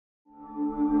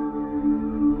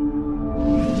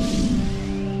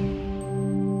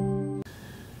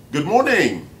Good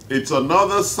morning. It's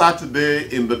another Saturday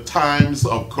in the times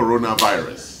of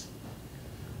coronavirus.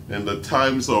 In the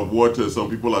times of what some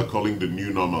people are calling the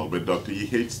new normal, but Dr. E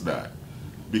hates that.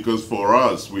 Because for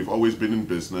us, we've always been in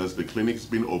business, the clinic's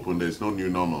been open, there's no new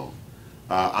normal.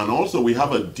 And also we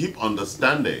have a deep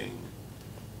understanding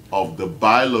of the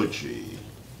biology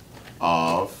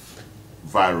of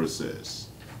viruses.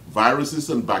 Viruses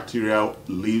and bacteria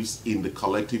lives in the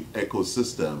collective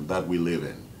ecosystem that we live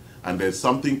in. And there's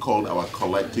something called our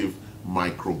collective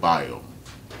microbiome.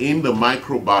 In the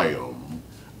microbiome,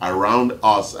 around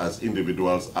us as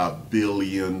individuals are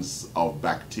billions of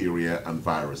bacteria and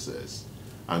viruses.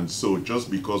 And so just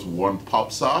because one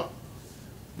pops up,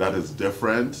 that is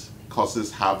different,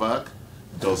 causes havoc,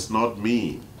 does not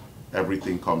mean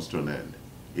everything comes to an end.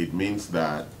 It means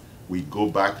that we go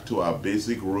back to our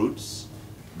basic roots,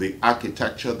 the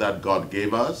architecture that God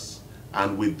gave us,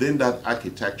 and within that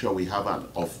architecture, we have an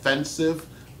offensive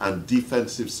and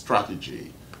defensive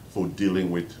strategy for dealing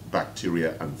with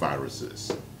bacteria and viruses.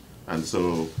 And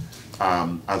so,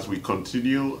 as we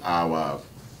continue our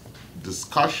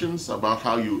discussions about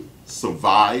how you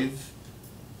survive,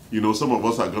 you know, some of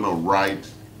us are going to write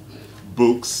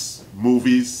books,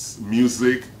 movies,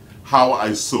 music, how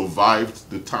I survived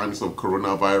the times of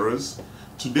coronavirus.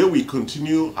 Today, we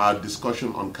continue our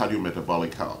discussion on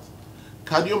cardiometabolic health.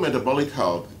 Cardiometabolic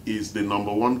health is the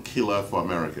 #1 killer for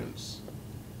Americans.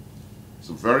 It's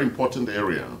a very important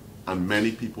area, and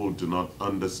many people do not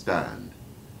understand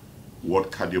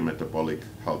what cardiometabolic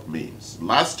health means.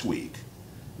 Last week,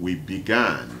 we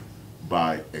began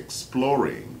by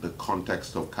exploring the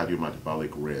context of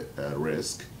cardiometabolic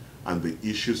risk and the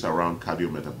issues around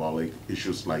cardiometabolic,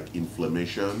 issues like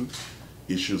inflammation,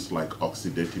 issues like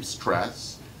oxidative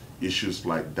stress, issues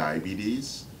like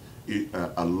diabetes,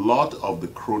 a lot of the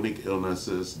chronic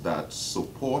illnesses that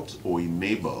support or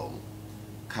enable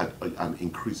and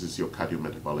increases your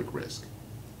cardiometabolic risk.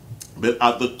 But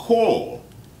at the core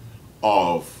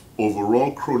of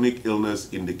overall chronic illness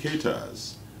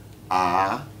indicators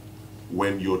are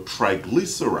when your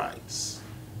triglycerides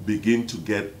begin to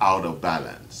get out of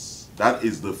balance. That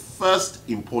is the first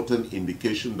important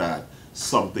indication that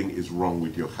something is wrong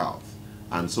with your health.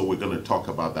 And so we're going to talk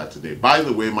about that today. By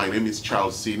the way, my name is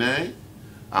Charles Sine.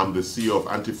 I'm the CEO of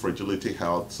Anti-Fragility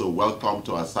Health. So welcome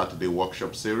to our Saturday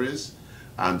workshop series.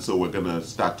 And so we're going to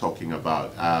start talking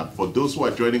about, for those who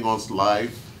are joining us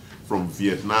live from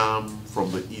Vietnam,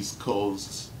 from the East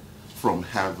Coast, from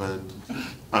heaven,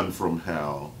 and from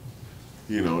hell.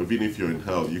 You know, even if you're in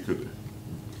hell, you could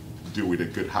do with a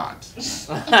good heart.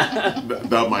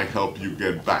 That might help you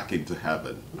get back into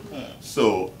heaven.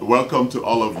 So welcome to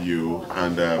all of you,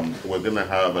 and we're going to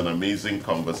have an amazing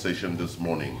conversation this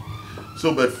morning.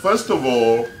 So, but first of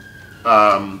all,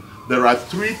 there are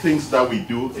 3 things that we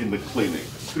do in the clinic,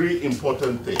 3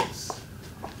 important things.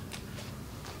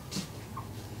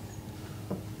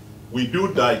 We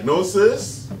do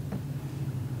diagnosis,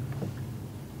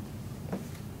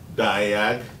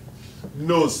 diagnosis,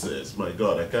 my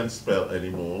God, I can't spell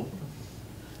anymore.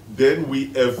 Then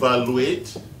we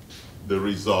evaluate the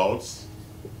results,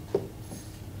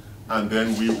 and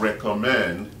then we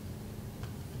recommend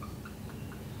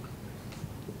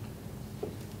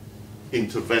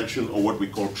intervention, or what we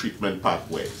call treatment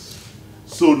pathways.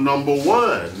 So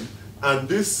 #1, and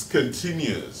this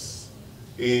continues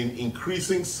in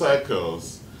increasing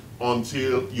cycles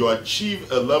until you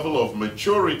achieve a level of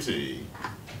maturity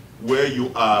where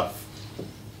you are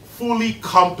fully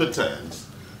competent.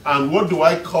 And what do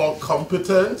I call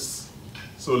competence?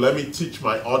 So let me teach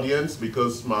my audience,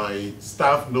 because my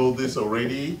staff know this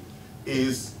already,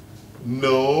 is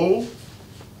know,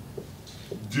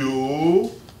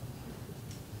 do,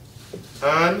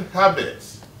 and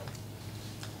habits.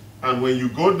 And when you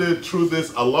go through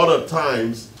this, a lot of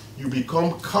times you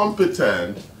become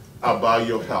competent about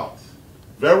your health.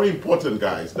 Very important,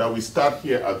 guys, that we start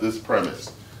here at this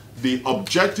premise. The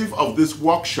objective of these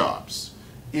workshops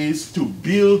is to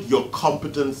build your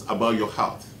competence about your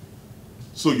health.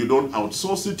 So you don't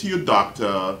outsource it to your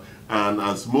doctor, and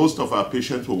as most of our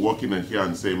patients will walk in here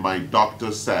and say, my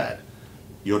doctor said.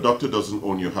 Your doctor doesn't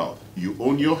own your health. You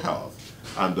own your health,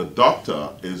 and the doctor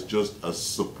is just a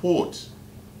support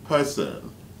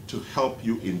person to help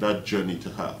you in that journey to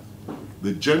health.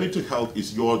 The journey to health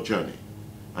is your journey,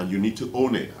 and you need to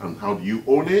own it. And how do you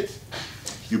own it?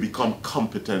 You become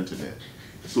competent in it.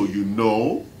 So you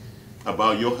know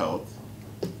about your health,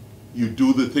 you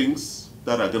do the things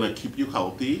that are going to keep you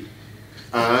healthy,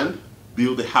 and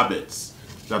build the habits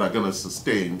that are going to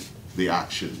sustain the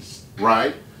actions,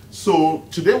 right? So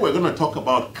today we're going to talk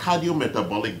about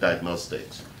cardiometabolic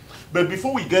diagnostics. But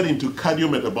before we get into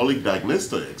cardiometabolic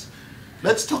diagnostics,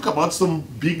 let's talk about some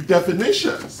big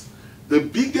definitions. The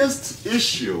biggest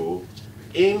issue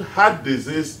in heart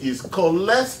disease is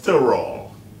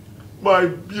cholesterol. My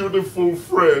beautiful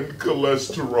friend,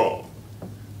 cholesterol.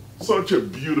 Such a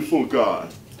beautiful guy.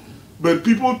 But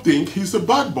people think he's a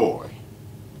bad boy.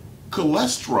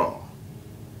 Cholesterol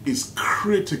is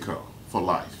critical for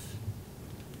life.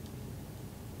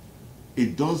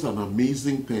 It does an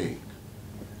amazing thing.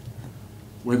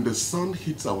 When the sun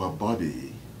hits our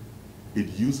body, it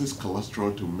uses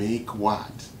cholesterol to make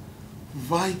what?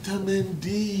 Vitamin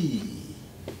D.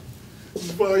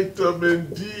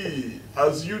 Vitamin D.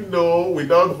 As you know,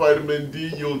 without vitamin D,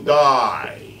 you'll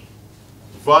die.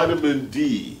 Vitamin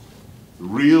D,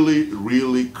 really,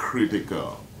 really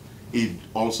critical. It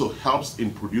also helps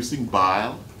in producing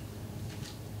bile.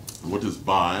 What is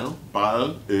bile?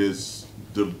 Bile is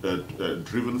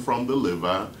driven from the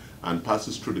liver and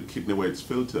passes through the kidney where it's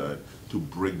filtered to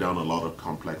break down a lot of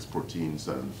complex proteins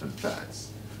and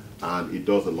fats. And it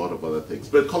does a lot of other things.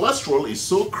 But cholesterol is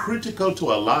so critical to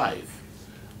our life,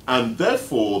 and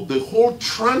therefore the whole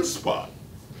transport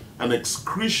and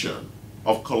excretion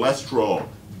of cholesterol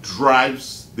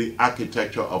drives the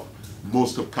architecture of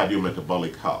most of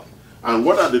cardiometabolic health. And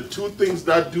what are the two things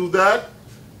that do that?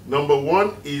 Number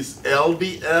one is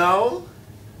LDL,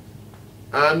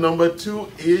 and number two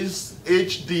is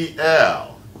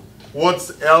HDL.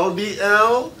 What's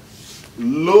LDL?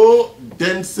 Low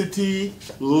density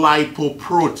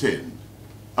lipoprotein.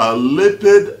 A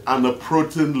lipid and a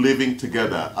protein living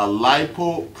together. A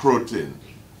lipoprotein.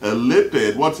 A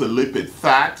lipid, what's a lipid?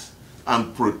 Fat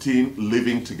and protein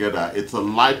living together. It's a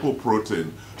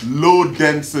lipoprotein. Low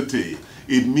density.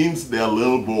 It means they're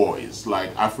little boys,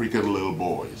 like African little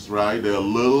boys, right? They're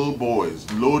little boys,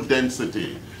 low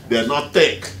density. They're not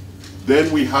thick.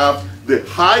 Then we have the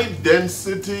high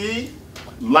density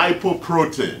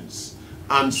lipoproteins.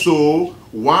 And so,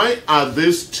 why are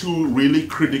these two really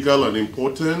critical and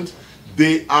important?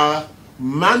 They are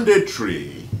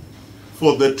mandatory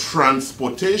for the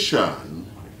transportation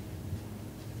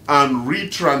and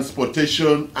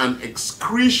retransportation and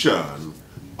excretion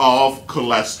of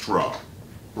cholesterol,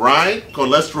 right?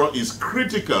 Cholesterol is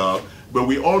critical, but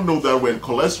we all know that when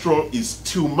cholesterol is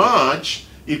too much,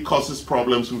 it causes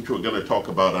problems which we're going to talk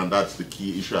about, and that's the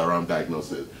key issue around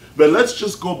diagnosis. But let's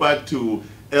just go back to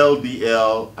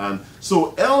LDL. And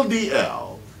so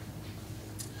LDL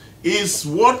is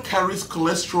what carries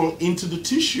cholesterol into the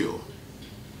tissue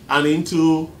and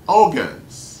into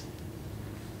organs.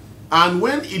 And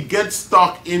when it gets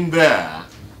stuck in there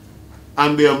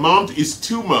and the amount is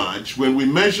too much, when we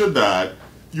measure that,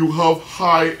 you have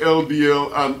high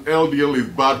LDL, and LDL is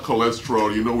bad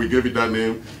cholesterol. You know, we gave it that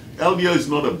name. LDL is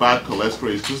not a bad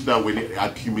cholesterol, it's just that when it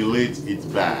accumulates, it's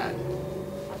bad.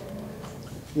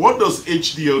 What does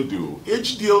HDL do?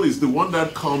 HDL is the one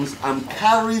that comes and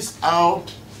carries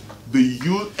out the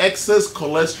excess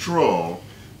cholesterol,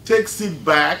 takes it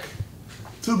back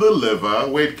to the liver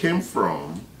where it came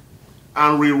from,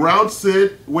 and reroutes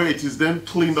it where it is then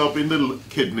cleaned up in the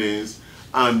kidneys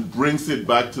and brings it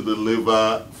back to the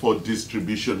liver for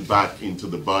distribution back into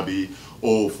the body,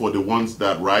 or for the ones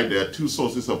that, right, there are two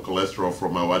sources of cholesterol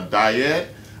from our diet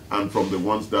and from the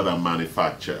ones that are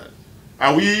manufactured.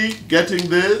 Are we getting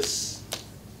this?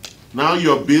 Now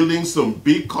you're building some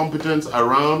big competence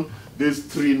around these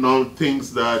three known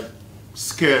things that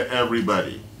scare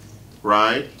everybody,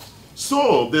 right?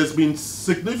 So there's been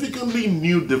significantly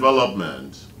new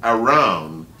development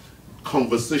around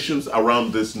conversations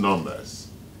around these numbers.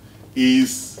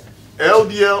 Is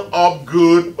LDL up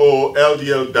good or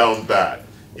LDL down bad?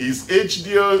 Is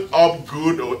HDL up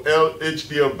good or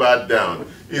HDL bad down?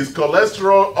 Is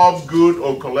cholesterol up good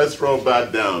or cholesterol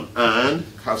bad down? And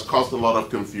has caused a lot of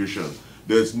confusion.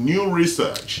 There's new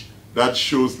research that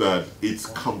shows that it's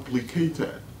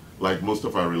complicated, like most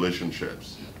of our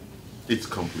relationships. It's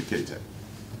complicated.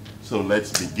 So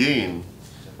let's begin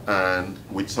and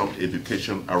with some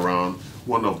education around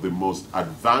one of the most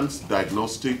advanced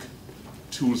diagnostic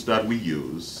tools that we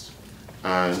use,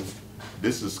 and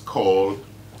this is called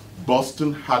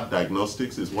Boston Heart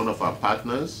Diagnostics. Is one of our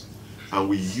partners, and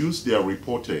we use their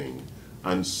reporting.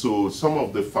 And so some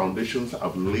of the foundations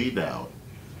I've laid out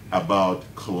about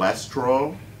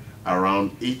cholesterol,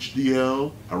 around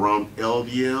HDL, around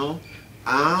LDL,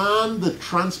 and the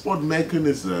transport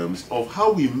mechanisms of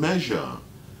how we measure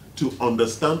to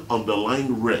understand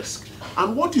underlying risk.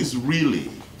 And what is really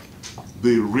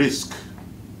the risk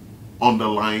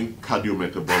underlying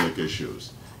cardiometabolic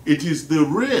issues? It is the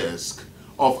risk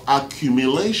of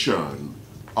accumulation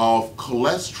of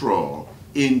cholesterol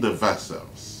in the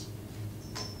vessels.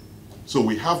 So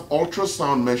we have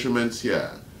ultrasound measurements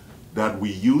here that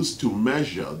we use to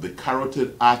measure the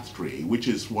carotid artery, which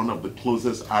is one of the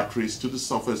closest arteries to the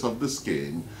surface of the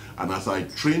skin. And as I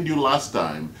trained you last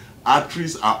time,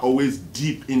 arteries are always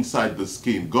deep inside the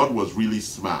skin. God was really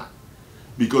smart.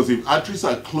 Because if arteries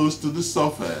are close to the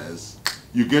surface,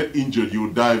 you get injured, you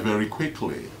die very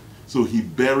quickly. So he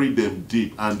buried them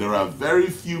deep, and there are very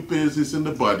few places in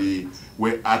the body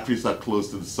where arteries are close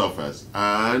to the surface.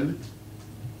 And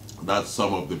that's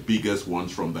some of the biggest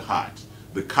ones from the heart.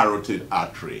 The carotid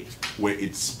artery, where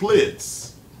it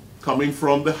splits coming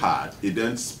from the heart, it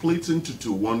then splits into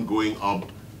two, one going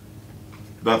up.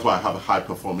 That's why I have a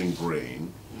high-performing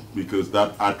brain, because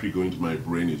that artery going to my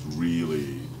brain is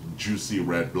really juicy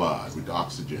red blood with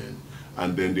oxygen.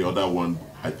 And then the other one,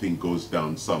 I think, goes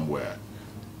down somewhere.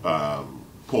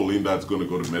 Pauline, that's going to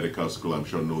go to medical school, I'm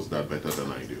sure knows that better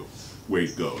than I do, where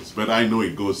it goes. But I know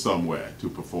it goes somewhere to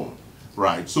perform.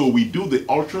 Right, so we do the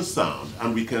ultrasound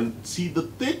and we can see the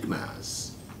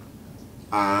thickness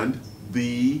and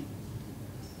the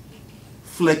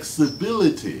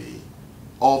flexibility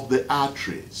of the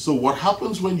artery. So what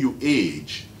happens when you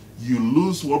age, you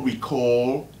lose what we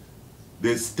call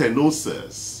the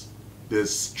stenosis, the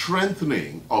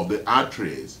strengthening of the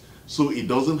arteries, so it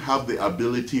doesn't have the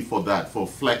ability for that, for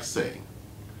flexing.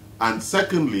 And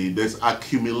secondly, there's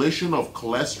accumulation of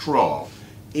cholesterol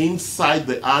inside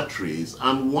the arteries.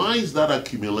 And why is that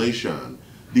accumulation?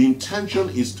 The intention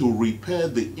is to repair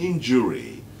the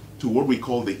injury to what we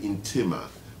call the intima,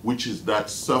 which is that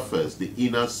surface, the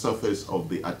inner surface of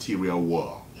the arterial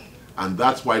wall. And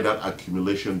that's why that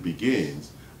accumulation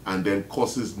begins and then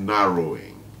causes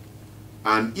narrowing.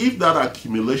 And if that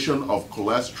accumulation of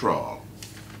cholesterol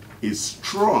is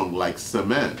strong like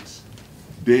cement,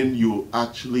 then you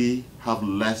actually have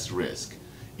less risk.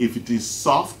 If it is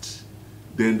soft,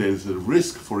 then there's a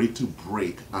risk for it to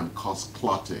break and cause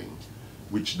clotting,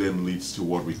 which then leads to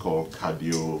what we call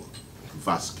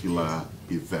cardiovascular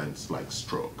events like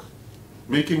stroke.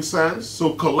 Making sense?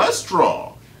 So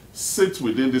cholesterol sits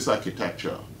within this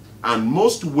architecture, and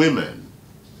most women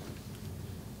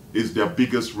is their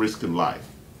biggest risk in life.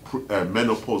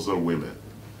 Menopausal women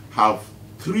have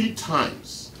 3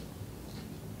 times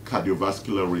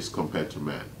cardiovascular risk compared to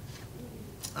men.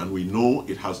 And we know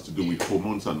it has to do with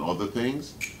hormones and other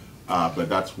things, but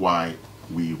that's why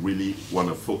we really want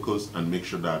to focus and make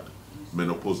sure that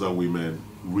menopausal women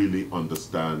really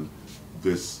understand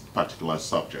this particular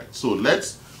subject. So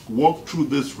let's walk through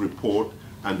this report,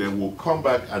 and then we'll come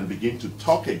back and begin to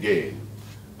talk again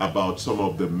about some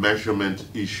of the measurement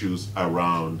issues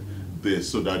around this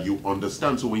so that you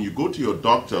understand. So when you go to your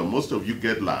doctor, most of you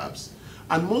get labs,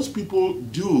 and most people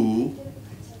do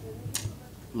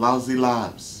lousy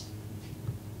labs.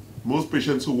 Most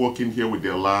patients who walk in here with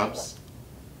their labs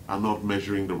are not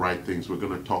measuring the right things. We're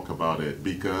going to talk about it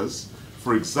because,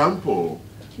 for example,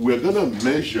 we're going to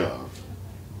measure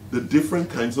the different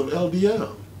kinds of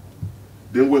LDL.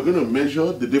 Then we're going to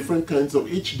measure the different kinds of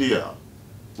HDL,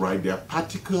 right? Their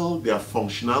particle, their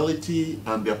functionality,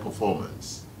 and their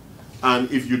performance.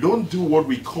 And if you don't do what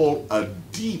we call a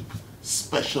deep,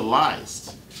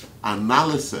 specialized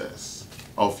analysis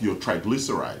of your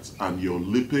triglycerides and your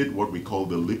lipid, what we call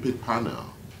the lipid panel,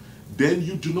 then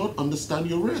you do not understand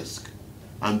your risk.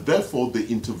 And therefore the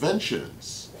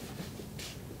interventions,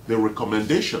 the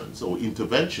recommendations or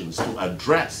interventions to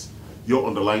address your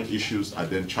underlying issues are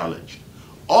then challenged.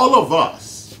 All of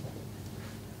us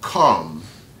come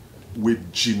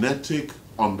with genetic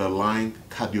underlying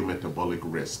cardiometabolic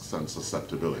risks and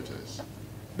susceptibilities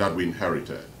that we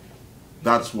inherited.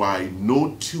 That's why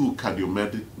no 2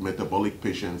 cardiometabolic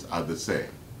patients are the same,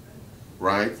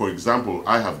 right? For example,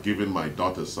 I have given my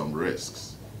daughter some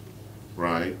risks,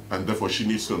 right? And therefore she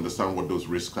needs to understand what those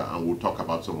risks are, and we'll talk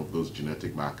about some of those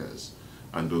genetic markers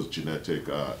and those genetic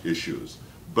issues.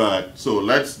 But so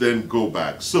let's then go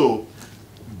back. So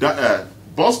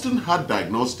Boston Heart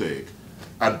Diagnostic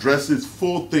addresses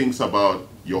 4 things about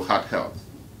your heart health.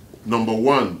 Number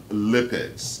 1,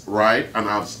 lipids, right? And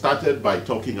I've started by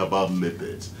talking about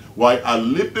lipids. Why are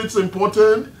lipids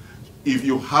important? If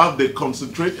you have the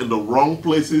concentrate in the wrong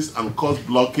places and cause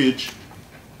blockage,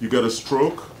 you get a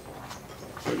stroke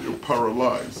and you're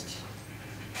paralyzed.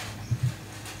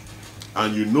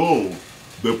 And you know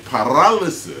the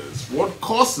paralysis, what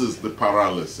causes the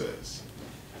paralysis?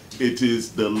 It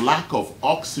is the lack of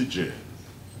oxygen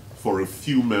for a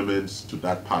few moments to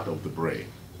that part of the brain.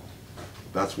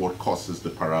 That's what causes the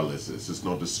paralysis. It's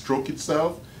not the stroke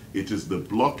itself, it is the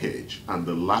blockage and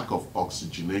the lack of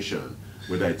oxygenation,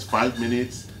 whether it's 5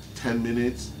 minutes, 10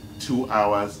 minutes, 2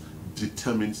 hours,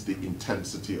 determines the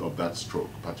intensity of that stroke,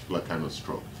 particular kind of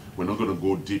stroke. We're not going to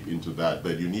go deep into that,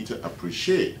 but you need to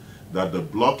appreciate that the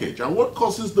blockage, and what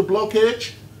causes the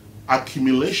blockage?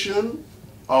 Accumulation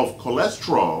of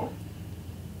cholesterol,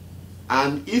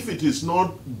 and if it is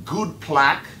not good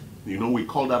plaque, you know, we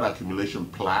call that accumulation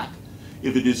plaque.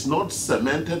 If it is not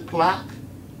cemented plaque,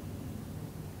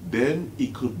 then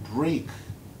it could break.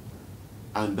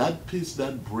 And that piece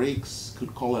that breaks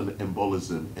could cause an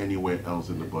embolism anywhere else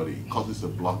in the body. It causes a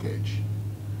blockage.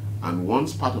 And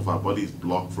once part of our body is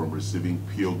blocked from receiving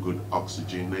pure, good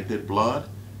oxygenated blood,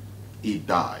 it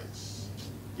dies.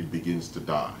 It begins to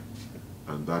die.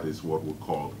 And that is what we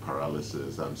call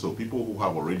paralysis. And so people who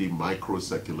have already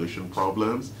microcirculation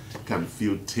problems can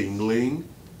feel tingling,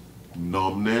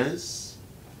 numbness,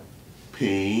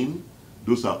 pain.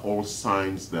 Those are all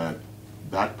signs that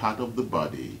that part of the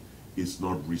body is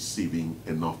not receiving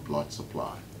enough blood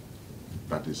supply.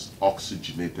 That is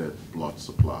oxygenated blood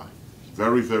supply.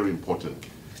 Very, very important.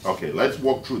 Okay, let's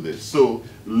walk through this. So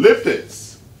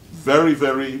lipids, very,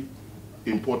 very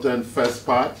important first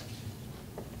part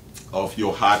of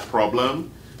your heart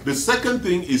problem. The second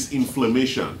thing is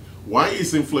inflammation. Why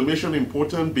is inflammation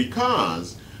important?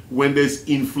 Because when there's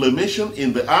inflammation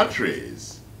in the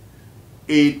arteries,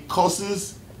 it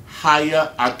causes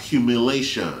higher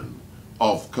accumulation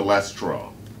of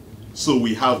cholesterol. So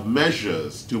we have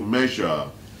measures to measure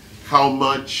how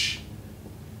much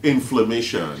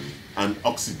inflammation and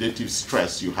oxidative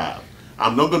stress you have.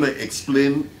 I'm not going to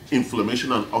explain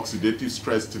inflammation and oxidative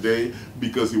stress today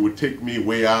because it would take me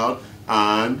way out,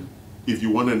 and if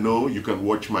you want to know, you can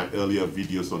watch my earlier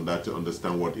videos on that to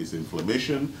understand what is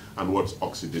inflammation and what's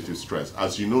oxidative stress.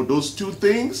 As you know, those two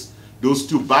things, those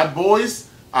two bad boys,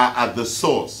 are at the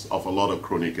source of a lot of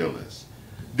chronic illness.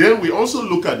 Then we also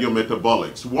look at your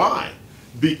metabolics. Why?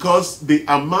 Because the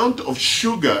amount of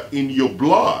sugar in your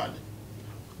blood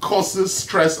causes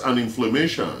stress and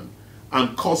inflammation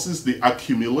and causes the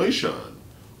accumulation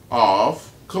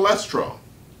of cholesterol.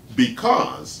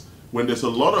 Because when there's a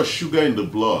lot of sugar in the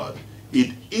blood,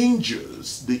 it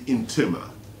injures the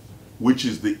intima, which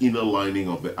is the inner lining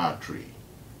of the artery.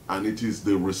 And it is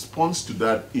the response to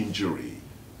that injury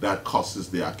that causes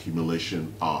the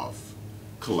accumulation of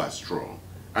cholesterol.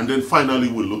 And then finally,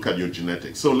 we'll look at your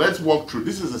genetics. So let's walk through.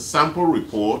 This is a sample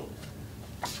report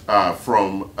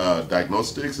from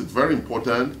diagnostics. It's very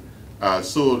important.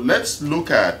 So let's look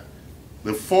at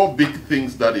the 4 big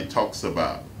things that it talks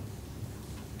about.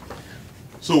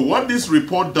 So what this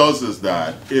report does is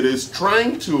that it is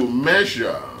trying to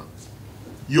measure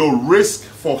your risk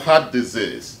for heart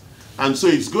disease. And so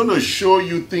it's going to show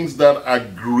you things that are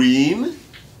green.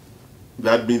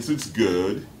 That means it's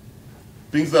good.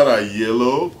 Things that are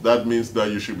yellow, that means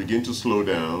that you should begin to slow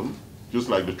down, just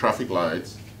like the traffic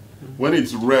lights. When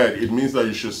it's red, it means that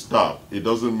you should stop. It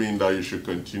doesn't mean that you should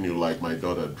continue, like my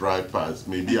daughter, drive past.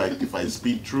 Maybe if I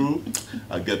speed through,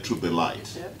 I get through the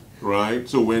light, right?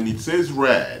 So when it says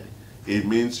red, it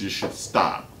means you should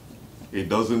stop. It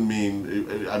doesn't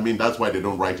mean, I mean, that's why they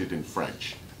don't write it in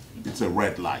French. It's a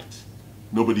red light.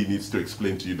 Nobody needs to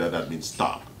explain to you that that means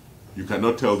stop. You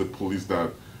cannot tell the police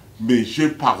that, mais j'ai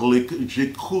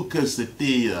cru que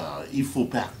c'était, il faut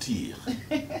partir.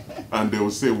 And they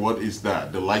will say, what is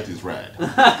that? The light is red.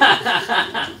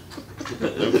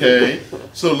 Okay,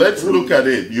 so let's look at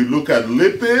it. You look at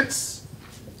lipids.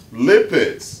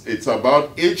 Lipids, it's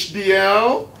about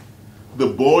HDL, the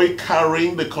boy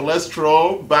carrying the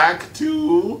cholesterol back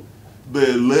to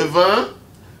the liver,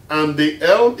 and the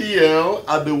LDL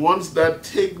are the ones that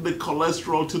take the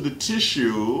cholesterol to the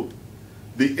tissue.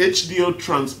 The HDL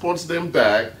transports them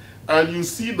back, and you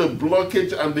see the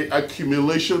blockage and the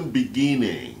accumulation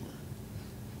beginning.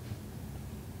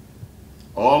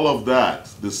 All of that,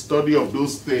 the study of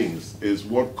those things is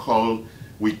what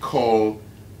we call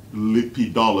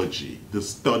lipidology, the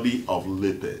study of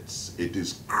lipids. It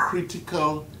is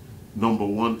critical,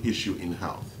 #1 issue in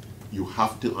health. You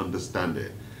have to understand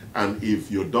it. And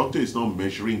if your doctor is not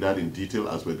measuring that in detail,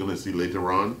 as we're going to see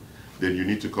later on, then you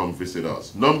need to come visit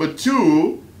us.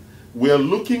 #2, we're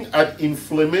looking at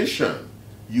inflammation.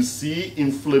 You see,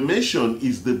 inflammation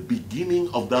is the beginning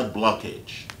of that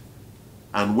blockage.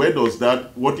 And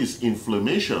what is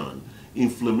inflammation?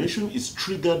 Inflammation is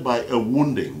triggered by a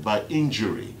wounding, by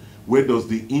injury. Where does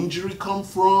the injury come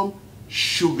from?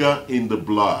 Sugar in the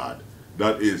blood.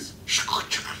 That is,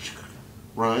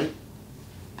 right?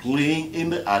 Playing in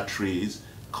the arteries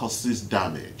causes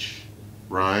damage,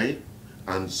 right?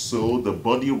 And so the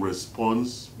body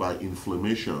responds by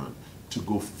inflammation to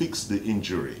go fix the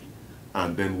injury.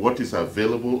 And then what is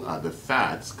available are the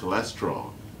fats,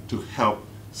 cholesterol, to help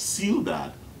seal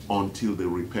that until the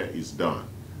repair is done.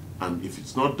 And if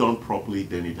it's not done properly,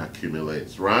 then it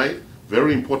accumulates, right?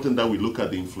 Very important that we look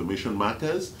at the inflammation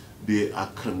markers. They are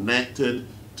connected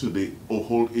to the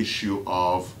whole issue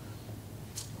of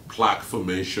plaque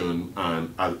formation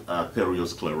and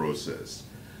arteriosclerosis.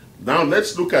 Now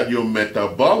let's look at your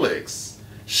metabolics.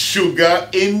 Sugar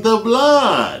in the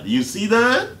blood. You see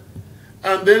that?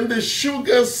 And then the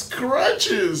sugar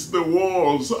scratches the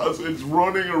walls as it's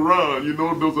running around. You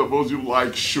know, those of us who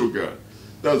like sugar,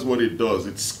 that's what it does.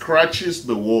 It scratches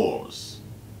the walls.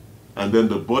 And then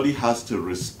the body has to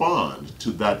respond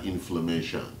to that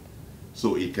inflammation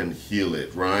so it can heal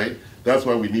it, right? That's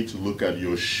why we need to look at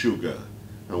your sugar.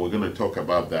 And we're going to talk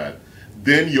about that.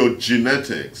 Then your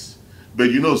genetics.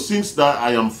 But you know, since that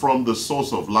I am from the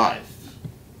source of life,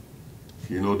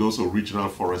 you know, those original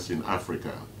forests in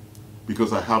Africa,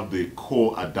 because I have the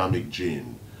core Adamic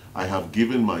gene, I have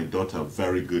given my daughter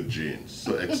very good genes.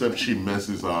 So except she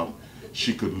messes up,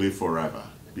 she could live forever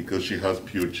because she has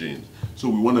pure genes. So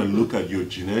we want to look at your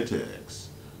genetics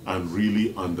and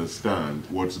really understand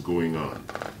what's going on,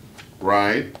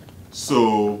 right?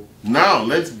 So now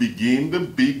let's begin the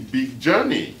big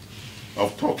journey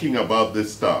of talking about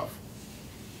this stuff.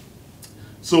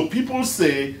 So people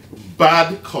say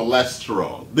bad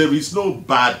cholesterol. There is no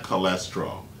bad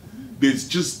cholesterol. There's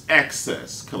just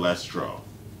excess cholesterol,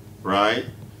 right?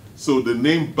 So the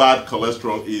name bad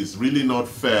cholesterol is really not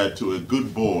fair to a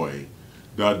good boy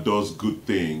that does good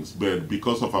things, but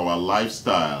because of our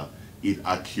lifestyle, it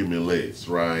accumulates,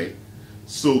 right?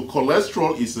 So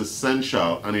cholesterol is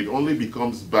essential, and it only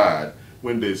becomes bad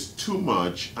when there's too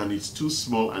much and it's too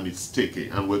small and it's sticky.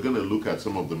 And we're going to look at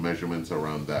some of the measurements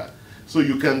around that. So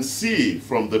you can see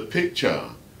from the picture,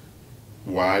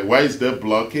 why is there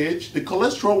blockage? The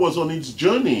cholesterol was on its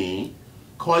journey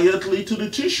quietly to the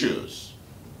tissues.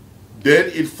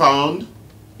 Then it found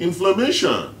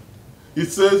inflammation. It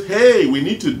says, hey, we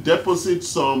need to deposit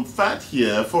some fat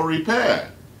here for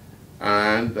repair.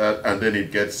 And then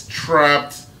it gets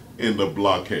trapped in the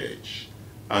blockage.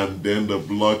 And then the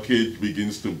blockage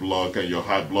begins to block and your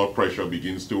high blood pressure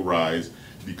begins to rise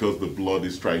because the blood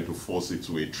is trying to force its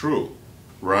way through,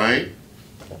 right?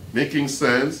 Making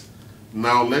sense?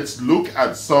 Now let's look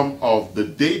at some of the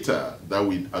data that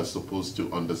we are supposed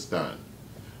to understand.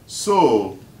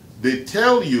 So they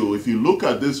tell you, if you look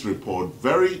at this report,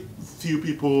 very few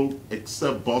people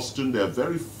except Boston, there are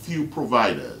very few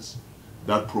providers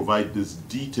that provide this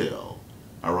detail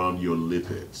around your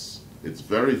lipids. It's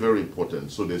very, very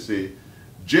important. So they say,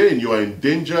 Jane, you are in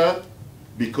danger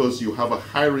because you have a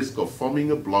high risk of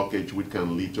forming a blockage which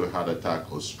can lead to a heart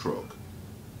attack or stroke.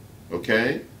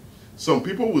 Okay? Some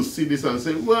people will see this and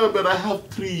say, well, but I have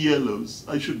 3 yellows.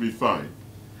 I should be fine.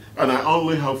 And I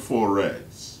only have 4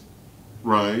 reds.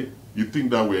 Right? You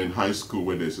think that we're in high school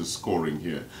where there's a scoring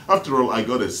here. After all, I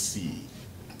got a C.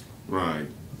 Right?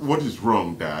 What is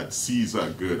wrong, Dad? C's are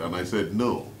good. And I said,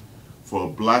 no. For a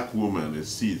black woman, a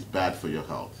C is bad for your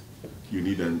health. You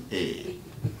need an A.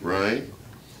 Right?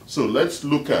 So let's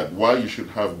look at why you should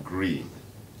have green.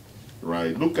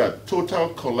 Right? Look at total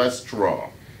cholesterol.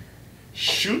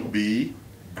 Should be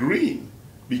green,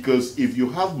 because if you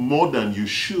have more than you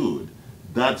should,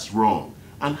 that's wrong.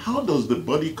 And how does the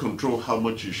body control how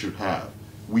much you should have?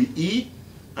 We eat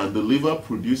and the liver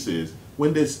produces.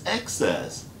 When there's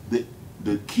excess,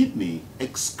 the kidney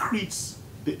excretes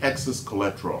the excess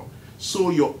cholesterol.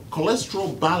 So your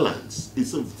cholesterol balance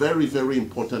is a very, very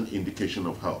important indication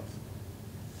of health.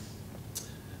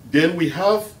 Then we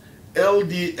have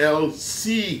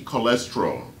LDL-C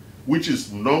cholesterol, which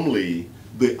is normally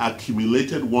the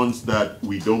accumulated ones that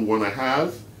we don't want to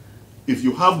have. If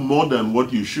you have more than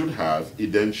what you should have,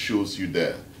 it then shows you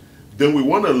there. Then we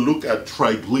want to look at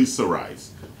triglycerides.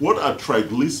 What are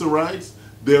triglycerides?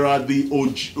 There are the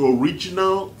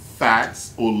original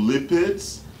fats or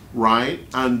lipids, right?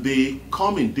 And they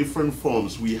come in different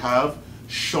forms. We have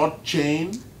short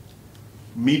chain,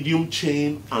 medium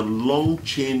chain, and long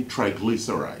chain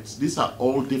triglycerides. These are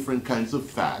all different kinds of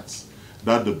fats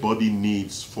that the body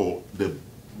needs for the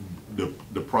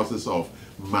process of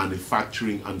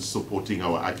manufacturing and supporting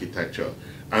our architecture.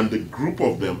 And the group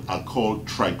of them are called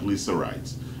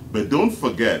triglycerides. But don't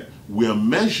forget, we are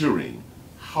measuring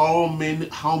how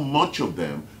much of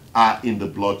them are in the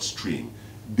bloodstream.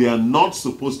 They are not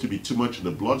supposed to be too much in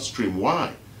the bloodstream.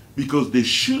 Why? Because they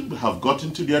should have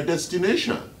gotten to their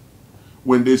destination.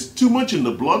 When there's too much in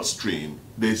the bloodstream,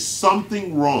 there's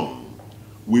something wrong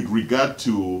with regard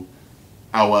to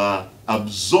our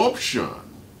absorption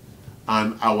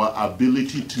and our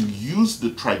ability to use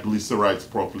the triglycerides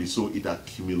properly so it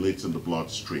accumulates in the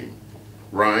bloodstream,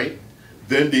 right?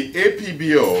 Then the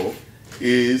APBO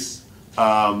is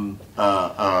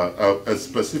a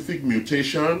specific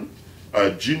mutation,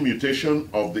 a gene mutation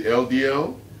of the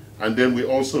LDL, and then we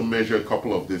also measure a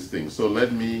couple of these things. So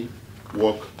let me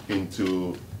walk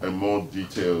into a more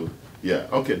detailed, yeah,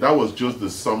 okay, that was just the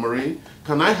summary.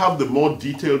 Can I have the more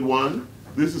detailed one?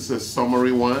 This is a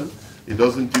summary one. It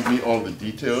doesn't give me all the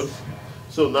details.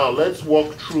 So now let's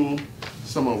walk through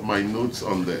some of my notes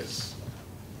on this.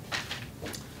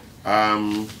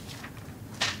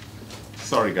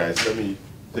 Sorry guys, let me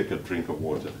take a drink of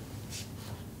water.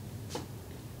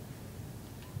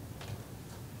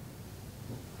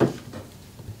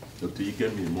 Dr. You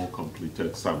gave me a more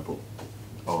completed sample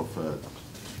of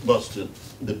Boston,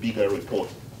 the bigger report.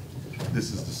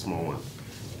 This is the small one.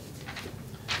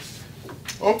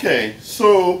 Okay,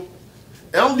 so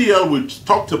LDL we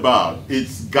talked about,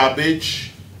 it's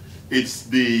garbage, it's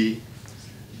the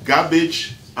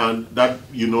garbage and that,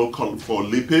 you know, for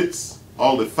lipids,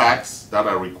 all the fats that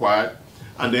are required.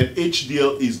 And then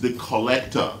HDL is the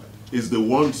collector, is the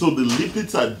one, so the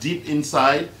lipids are deep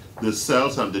inside the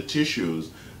cells and the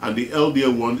tissues, and the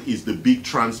LDL one is the big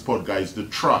transport guy, is the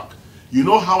truck. You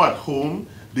know how at home,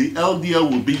 the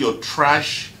LDL will be your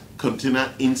trash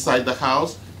container inside the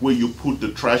house, where you put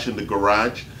the trash in the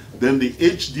garage. Then the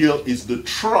HDL is the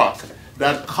truck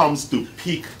that comes to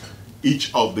pick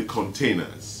each of the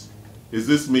containers. Is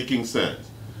this making sense?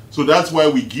 So that's why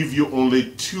we give you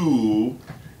only 2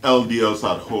 LDLs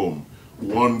at home.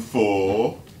 One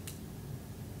for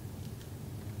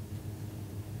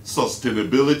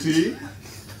sustainability,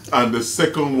 and the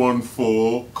second one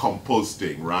for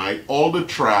composting, right? All the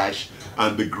trash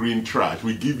and the green trash.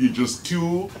 We give you just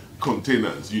 2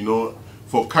 containers, you know.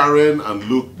 For Karen and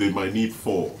Luke, they might need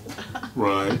 4,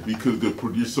 right? Because they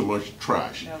produce so much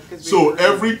trash. No, so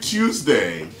every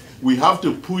Tuesday, we have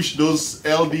to push those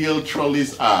LDL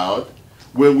trolleys out.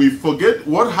 When we forget,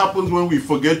 what happens when we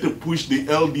forget to push the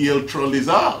LDL trolleys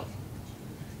out?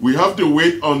 We have to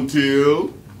wait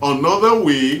until another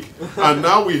week, and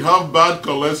now we have bad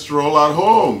cholesterol at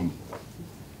home.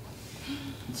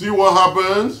 See what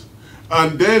happens?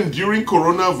 And then during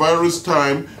coronavirus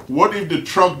time, what if the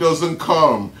truck doesn't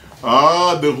come?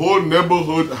 The whole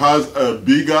neighborhood has a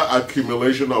bigger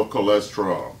accumulation of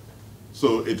cholesterol.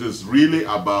 So it is really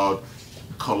about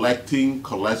collecting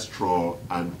cholesterol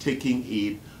and taking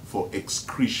it for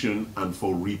excretion and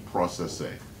for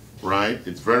reprocessing, right?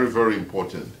 It's very, very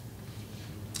important.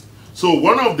 So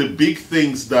one of the big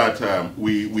things that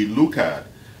we look at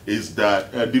is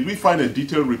that, did we find a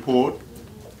detailed report?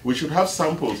 We should have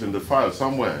samples in the file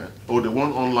somewhere, or the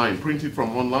one online, printed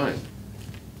from online.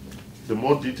 The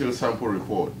more detailed sample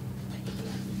report.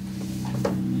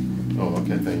 Oh,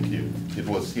 okay, thank you. It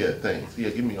was here, thanks. Here,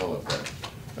 give me all of that.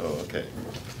 Oh, okay.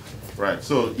 Right,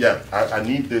 so yeah, I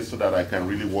need this so that I can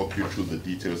really walk you through the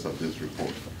details of this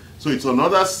report. So it's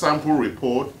another sample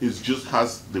report, it just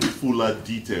has the fuller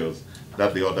details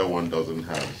that the other one doesn't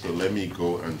have. So let me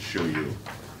go and show you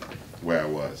where I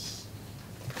was.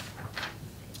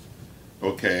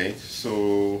 Okay,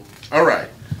 so, all right.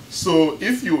 So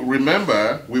if you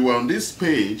remember, we were on this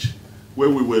page where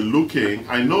we were looking.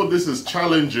 I know this is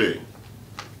challenging,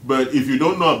 but if you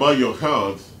don't know about your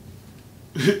health,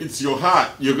 it's your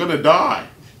heart. You're going to die.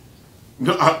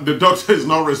 No, the doctor is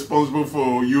not responsible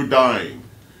for you dying.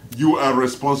 You are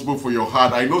responsible for your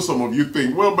heart. I know some of you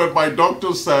think, well, but my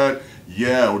doctor said,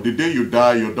 yeah, the day you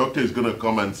die, your doctor is going to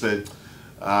come and say,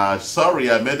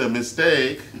 sorry, I made a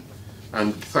mistake,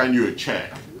 and sign you a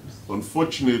check.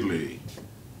 Unfortunately,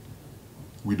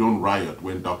 we don't riot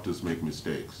when doctors make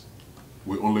mistakes.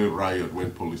 We only riot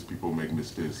when police people make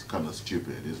mistakes. Kind of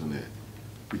stupid, isn't it?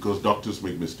 Because doctors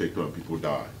make mistakes when people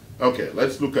die. Okay,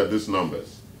 let's look at these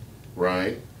numbers,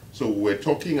 right? So we're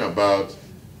talking about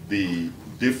the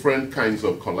different kinds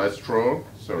of cholesterol.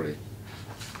 Sorry.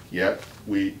 Yeah,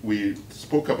 we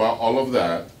spoke about all of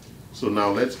that. So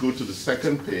now let's go to the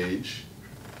second page.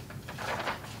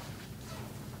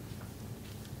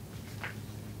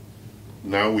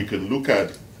 Now we can look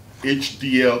at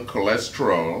HDL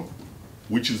cholesterol,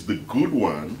 which is the good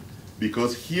one,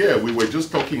 because here we were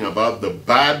just talking about the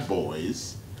bad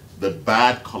boys, the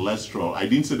bad cholesterol. I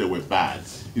didn't say they were bad.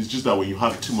 It's just that when you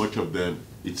have too much of them,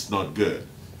 it's not good.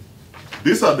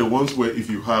 These are the ones where if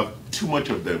you have too much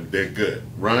of them, they're good,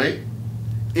 right?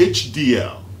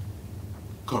 HDL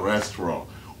cholesterol.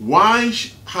 Why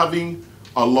having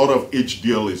a lot of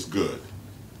HDL is good?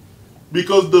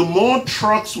 Because the more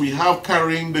trucks we have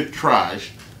carrying the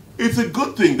trash, it's a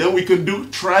good thing. Then we can do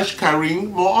trash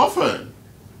carrying more often.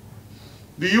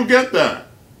 Do you get that?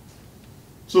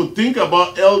 So think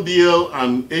about LDL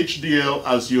and HDL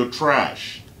as your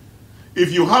trash.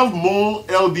 If you have more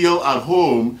LDL at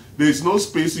home, there's no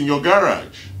space in your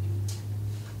garage.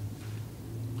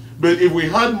 But if we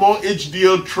had more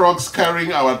HDL trucks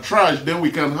carrying our trash, then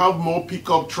we can have more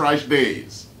pickup trash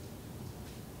days.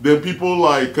 Then people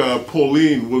like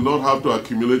Pauline will not have to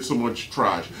accumulate so much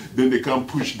trash. Then they can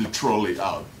push the trolley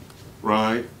out,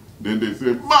 right? Then they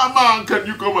say, Mama, can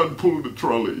you come and pull the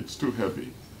trolley? It's too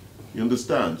heavy. You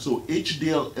understand? So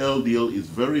HDL, LDL is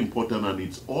very important, and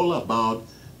it's all about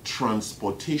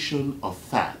transportation of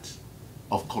fat,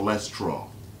 of cholesterol.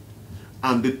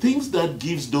 And the things that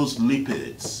gives those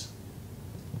lipids,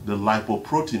 the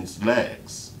lipoproteins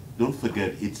legs, don't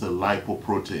forget it's a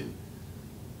lipoprotein.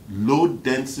 Low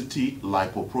density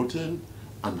lipoprotein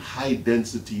and high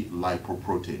density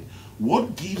lipoprotein.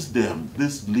 What gives them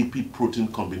this lipid protein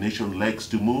combination legs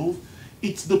to move?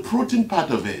 It's the protein part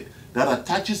of it that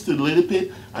attaches to the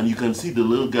lipid, and you can see the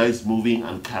little guys moving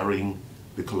and carrying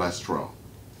the cholesterol.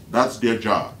 That's their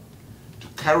job, to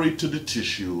carry it to the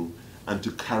tissue and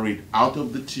to carry it out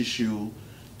of the tissue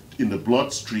in the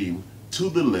bloodstream to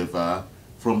the liver.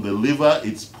 From the liver,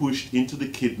 it's pushed into the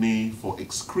kidney for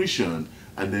excretion,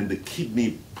 and then the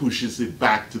kidney pushes it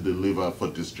back to the liver for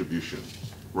distribution,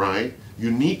 right? You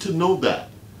need to know that.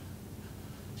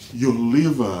 Your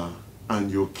liver and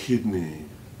your kidney,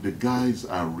 the guys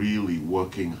are really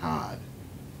working hard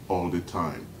all the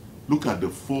time. Look at the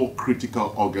 4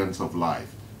 critical organs of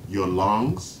life: your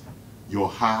lungs, your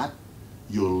heart,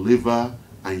 your liver,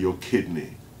 and your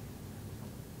kidney.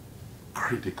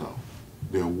 Critical.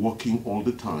 They're working all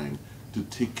the time to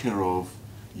take care of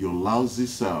your lousy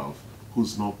self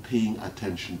who's not paying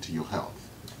attention to your health.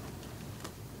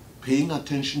 Paying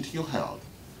attention to your health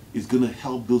is going to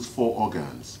help those 4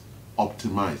 organs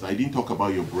optimize. I didn't talk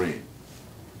about your brain,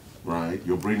 right?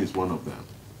 Your brain is one of them.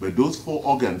 But those 4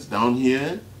 organs down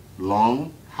here,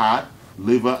 lung, heart,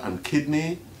 liver, and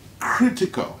kidney,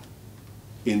 critical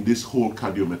in this whole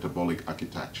cardiometabolic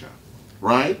architecture,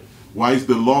 right? Why is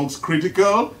the lungs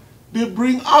critical? They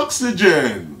bring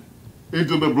oxygen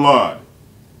into the blood.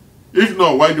 If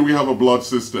not, why do we have a blood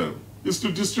system? It's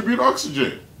to distribute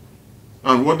oxygen.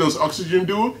 And what does oxygen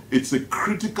do? It's a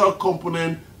critical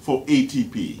component for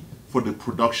ATP, for the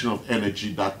production of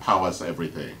energy that powers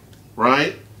everything,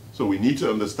 right? So we need to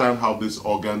understand how these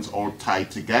organs all tie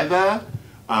together.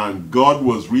 And God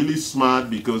was really smart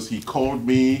because he called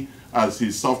me as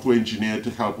his software engineer to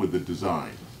help with the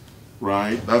design,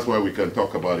 right? That's why we can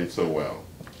talk about it so well.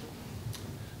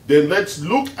 Then let's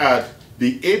look at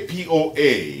the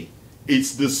APOA.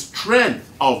 It's the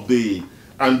strength of the,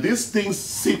 and these things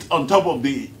sit on top of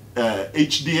the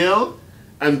HDL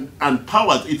and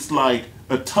powers. It's like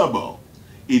a turbo.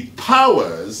 It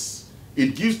powers,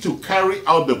 it gives to carry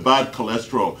out the bad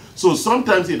cholesterol. So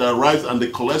sometimes it arrives and the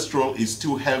cholesterol is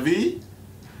too heavy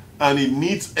and it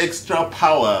needs extra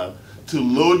power to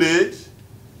load it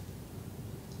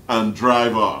and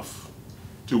drive off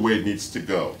to where it needs to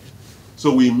go.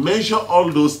 So we measure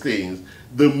all those things.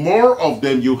 The more of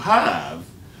them you have,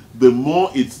 the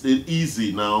more it's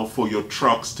easy now for your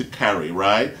trucks to carry,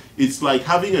 right? It's like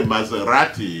having a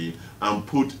Maserati and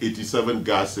put 87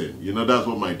 gas in. You know, that's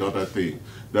what my daughter thinks.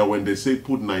 That when they say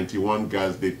put 91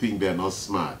 gas, they think they're not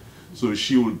smart. So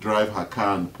she will drive her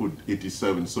car and put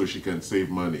 87 so she can save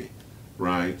money,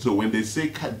 right? So when they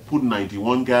say put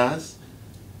 91 gas,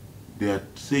 they're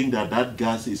saying that that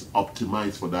gas is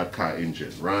optimized for that car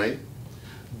engine, right?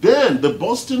 Then the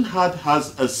Boston Heart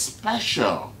has a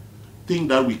special thing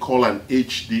that we call an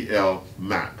HDL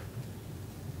map.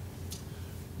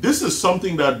 This is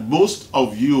something that most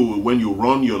of you, when you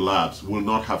run your labs, will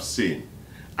not have seen.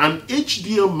 An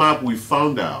HDL map, we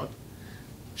found out,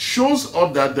 shows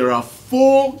us that there are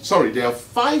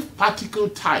 5 particle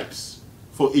types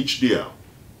for HDL,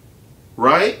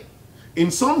 right? In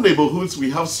some neighborhoods,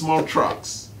 we have small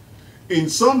trucks. In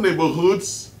some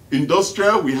neighborhoods,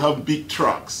 industrial, we have big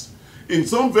trucks. In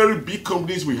some very big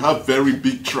companies, we have very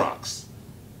big trucks.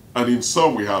 And in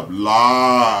some, we have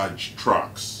large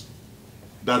trucks.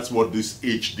 That's what this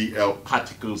HDL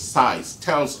particle size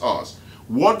tells us.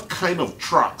 What kind of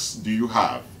trucks do you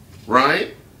have,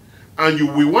 right?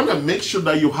 And we want to make sure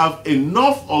that you have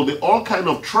enough of all kind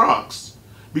of trucks,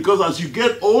 because as you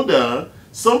get older,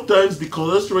 sometimes the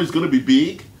cholesterol is going to be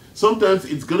big, sometimes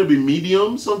it's going to be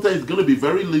medium, sometimes it's going to be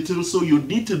very little, so you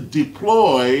need to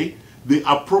deploy the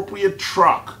appropriate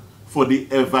truck for the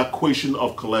evacuation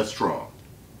of cholesterol.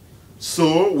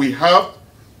 So we have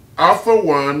alpha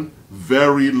 1,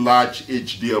 very large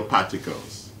HDL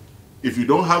particles. If you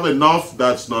don't have enough,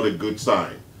 that's not a good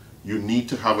sign. You need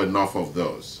to have enough of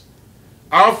those.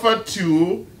 Alpha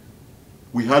 2,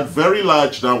 we had very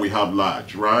large, now we have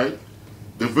large, right?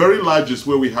 The very large is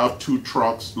where we have two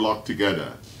trucks locked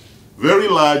together. Very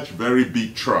large, very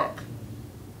big truck.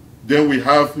 Then we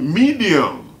have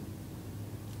medium,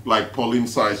 like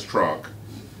Pauline-sized truck.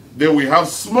 Then we have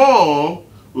small,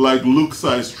 like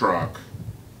Luke-sized truck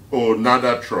or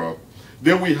Nada truck.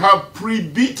 Then we have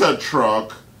pre-beta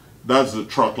truck, that's a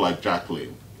truck like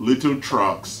Jacqueline. Little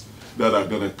trucks that are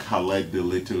going to collect the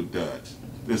little dirt.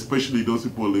 Especially those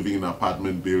people living in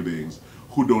apartment buildings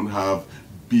who don't have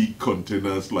big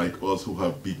containers like us who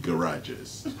have big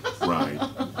garages, right?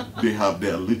 They have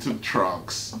their little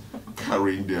trucks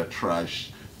carrying their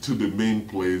trash to the main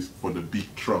place for the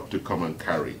big truck to come and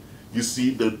carry. You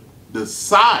see, the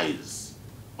size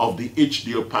of the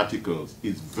HDL particles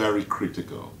is very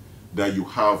critical. That you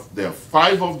have, there are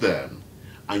 5 of them,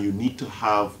 and you need to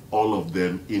have all of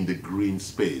them in the green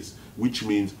space, which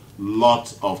means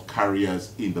lots of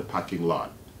carriers in the parking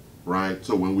lot, right?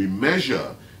 So when we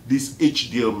measure this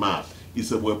HDL map,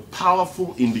 it's a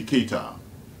powerful indicator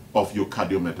of your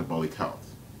cardiometabolic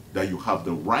health, that you have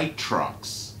the right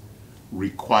trucks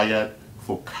required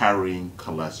for carrying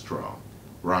cholesterol,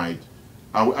 right?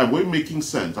 Are we making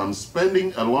sense? I'm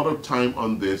spending a lot of time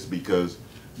on this because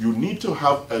you need to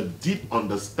have a deep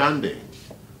understanding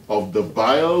of the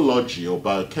biology or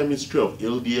biochemistry of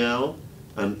LDL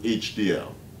and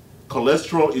HDL.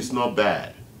 Cholesterol is not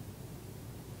bad.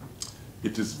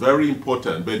 It is very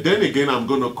important. But then again, I'm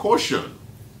going to caution,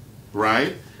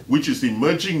 right, which is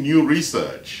emerging new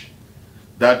research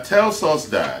that tells us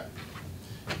that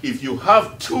if you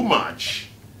have too much,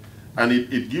 and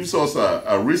it gives us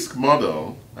a risk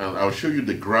model, and I'll show you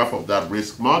the graph of that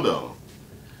risk model,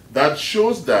 that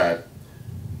shows that,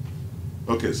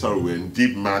 okay, sorry, we're in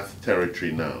deep math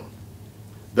territory now.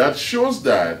 That shows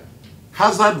that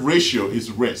hazard ratio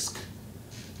is risk.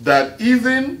 That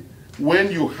even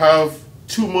when you have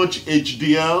too much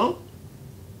HDL,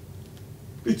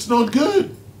 it's not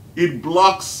good. It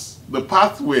blocks the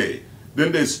pathway.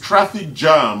 Then there's traffic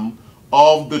jam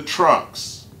of the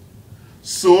trucks.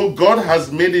 So God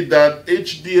has made it that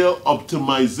HDL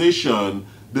optimization,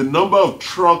 the number of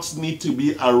trucks need to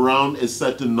be around a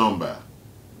certain number.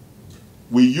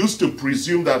 We used to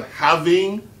presume that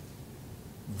having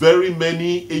very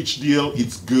many HDL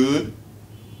is good,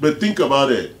 but think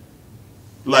about it.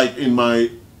 Like in my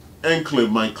enclave,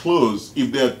 my clothes,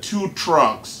 if there are 2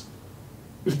 trucks,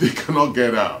 they cannot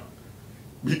get out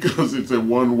because it's a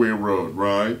one-way road,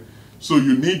 right? So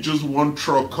you need just one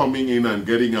truck coming in and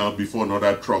getting out before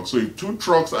another truck. So if 2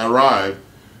 trucks arrive,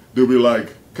 they'll be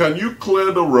like, can you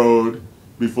clear the road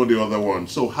before the other one?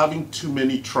 So having too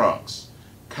many trucks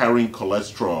carrying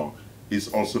cholesterol is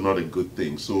also not a good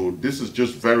thing. So this is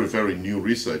just very, very new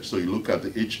research. So you look at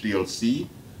the HDL-C,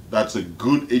 that's a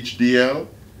good HDL.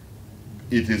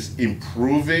 It is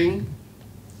improving,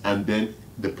 and then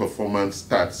the performance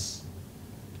starts,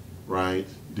 right,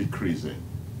 decreasing.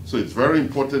 So it's very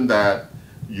important that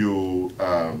you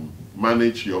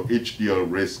manage your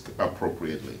HDL risk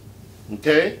appropriately.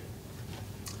 Okay?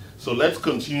 So let's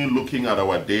continue looking at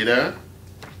our data.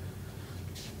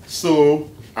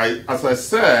 So as I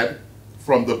said,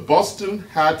 from the Boston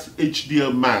Heart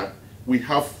HDL map, we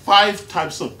have 5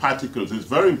 types of particles. It's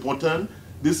very important.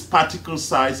 This particle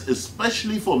size,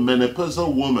 especially for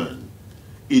menopausal women,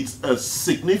 it's a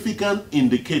significant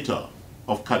indicator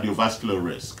of cardiovascular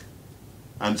risk.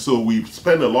 And so we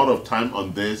spend a lot of time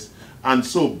on this. And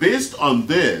so based on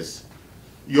this,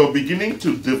 you're beginning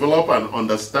to develop an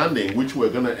understanding, which we're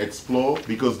going to explore,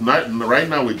 because right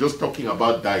now we're just talking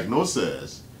about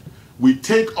diagnosis. We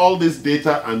take all this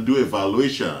data and do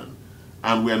evaluation,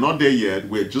 and we're not there yet.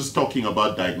 We're just talking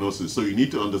about diagnosis. So you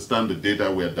need to understand the data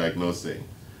we're diagnosing.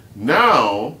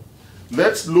 Now,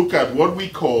 let's look at what we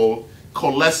call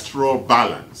cholesterol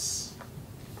balance.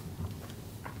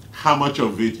 How much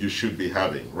of it you should be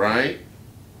having, right?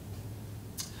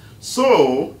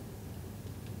 So,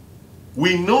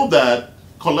 we know that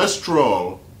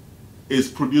cholesterol is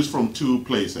produced from 2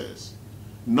 places.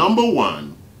 Number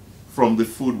 1, from the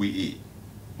food we eat,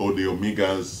 or the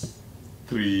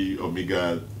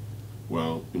omega-3,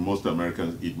 well, most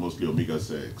Americans eat mostly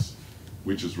omega-6,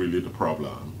 which is really the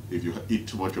problem. If you eat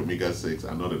too much omega-6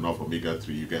 and not enough omega-3,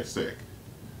 you get sick.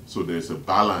 So there's a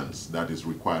balance that is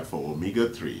required for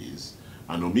omega-3s,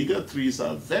 and omega-3s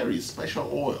are very special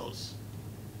oils.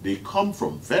 They come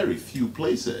from very few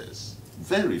places,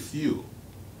 very few,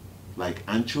 like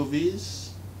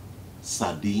anchovies,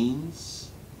 sardines.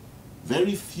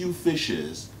 Very few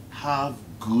fishes have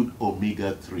good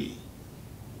omega-3.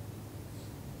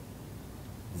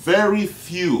 Very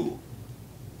few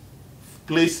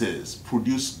places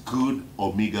produce good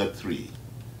omega-3.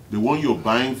 The one you're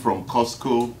buying from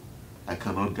Costco, I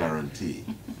cannot guarantee.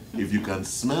 If you can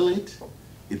smell it,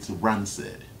 it's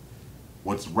rancid.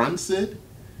 What's rancid?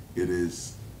 It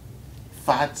is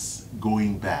fats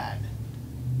going bad.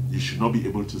 You should not be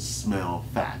able to smell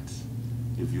fat.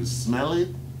 If you smell it,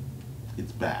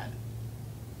 it's bad.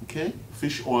 Okay?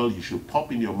 Fish oil you should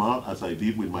pop in your mouth, as I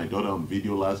did with my daughter on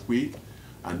video last week,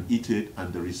 and eat it,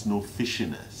 and there is no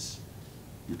fishiness.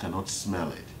 You cannot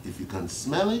smell it. If you can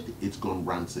smell it, it's gone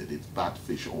rancid. It's bad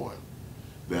fish oil.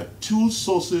 There are two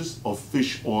sources of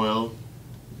fish oil.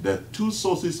 There are two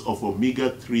sources of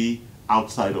omega-3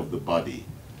 outside of the body.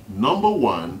 Number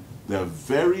one, there are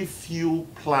very few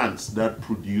plants that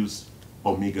produce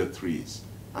omega-3s.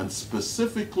 And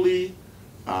specifically,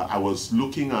 I was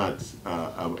looking at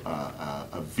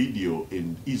a video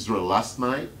in Israel last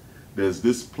night. There's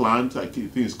this plant, I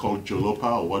think it's called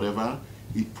jolopa or whatever.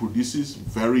 It produces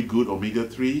very good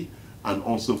omega-3 and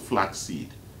also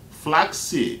flaxseed. Flax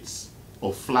seeds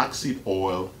or flaxseed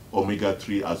oil,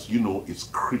 omega-3, as you know, is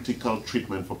critical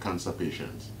treatment for cancer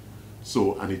patients.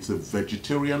 So, and it's a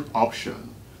vegetarian option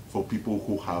for people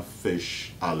who have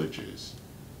fish allergies.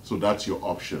 So that's your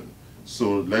option.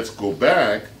 So let's go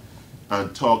back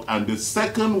and talk. And the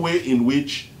second way in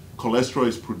which cholesterol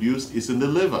is produced is in the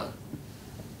liver.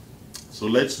 So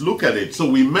let's look at it. So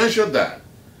we measure that.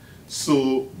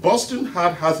 So Boston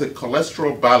Heart has a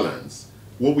cholesterol balance,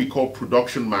 what we call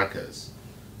production markers.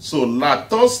 So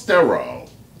lactosterol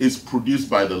is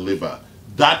produced by the liver.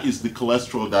 That is the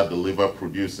cholesterol that the liver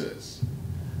produces.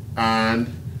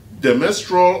 And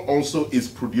cholesterol also is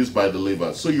produced by the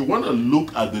liver. So you want to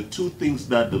look at the two things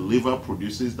that the liver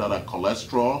produces that are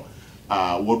cholesterol,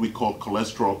 what we call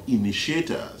cholesterol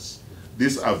initiators.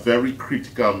 These are very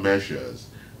critical measures.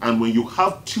 And when you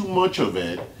have too much of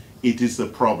it, it is a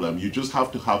problem. You just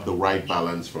have to have the right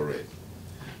balance for it.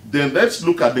 Then let's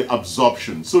look at the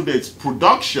absorption. So there's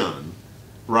production,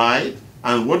 right?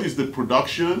 And what is the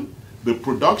production? The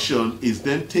production is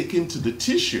then taken to the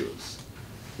tissues,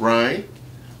 right?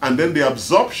 And then the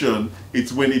absorption,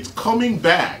 it's when it's coming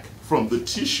back from the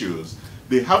tissues,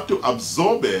 they have to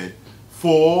absorb it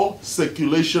for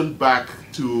circulation back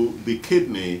to the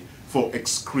kidney for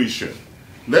excretion.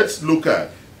 Let's look at,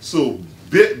 so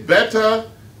beta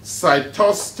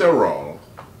sitosterol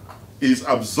is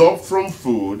absorbed from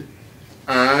food,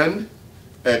 and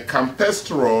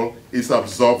campesterol is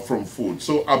absorbed from food.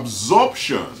 So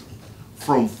absorption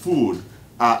from food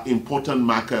are important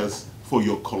markers for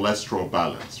your cholesterol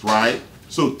balance, right?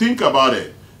 So think about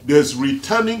it. There's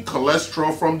returning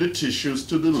cholesterol from the tissues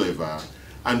to the liver,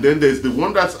 and then there's the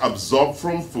one that's absorbed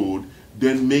from food,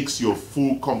 then makes your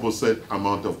full composite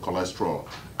amount of cholesterol.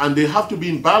 And they have to be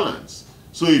in balance.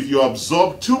 So if you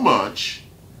absorb too much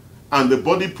and the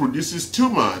body produces too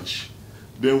much,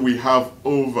 then we have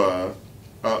over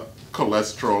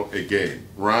cholesterol again,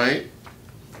 right?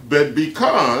 But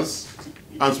because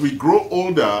as we grow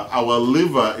older, our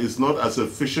liver is not as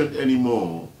efficient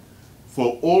anymore,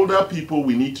 for older people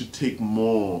we need to take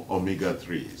more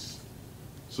omega-3s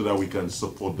so that we can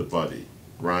support the body,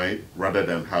 right? Rather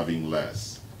than having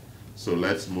less. So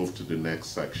let's move to the next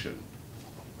section.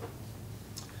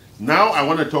 Now I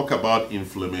want to talk about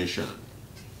inflammation,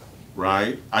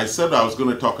 right? I said I was going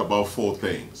to talk about 4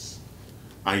 things.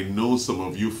 I know some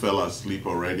of you fell asleep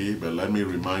already, but let me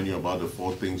remind you about the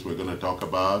 4 things we're going to talk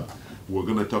about. We're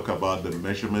going to talk about the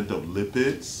measurement of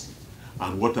lipids.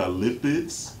 And what are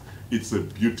lipids? It's a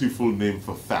beautiful name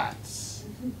for fats.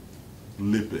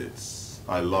 Lipids.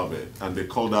 I love it. And they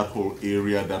call that whole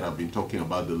area that I've been talking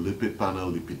about the lipid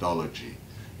panel lipidology.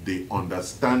 The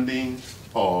understanding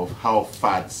of how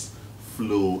fats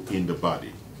flow in the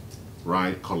body,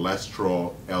 right?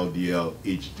 Cholesterol, LDL,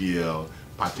 HDL,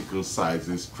 particle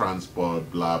sizes, transport,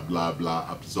 blah, blah, blah,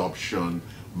 absorption,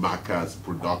 markers,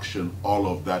 production, all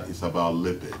of that is about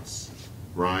lipids,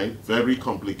 right? Very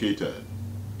complicated,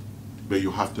 but you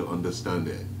have to understand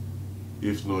it.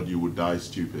 If not, you would die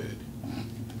stupid.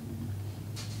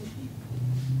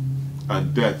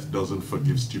 And death doesn't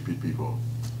forgive stupid people.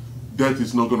 Death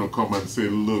is not going to come and say,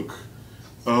 look,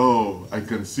 oh, I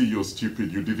can see you're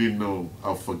stupid. You didn't know.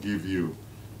 I'll forgive you.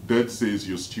 Death says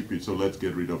you're stupid, so let's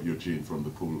get rid of your gene from the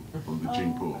pool, from the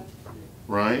gene pool.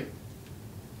 Right?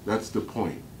 That's the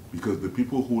point. Because the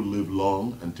people who live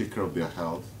long and take care of their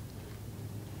health,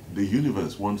 the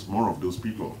universe wants more of those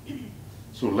people.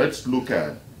 So let's look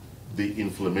at the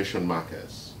inflammation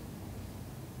markers.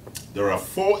 There are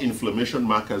 4 inflammation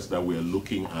markers that we're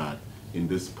looking at in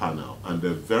this panel, and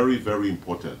they're very, very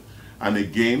important. And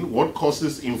again, what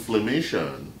causes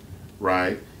inflammation,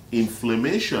 right?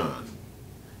 Inflammation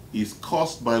is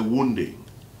caused by wounding.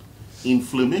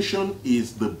 Inflammation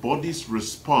is the body's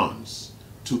response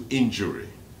to injury.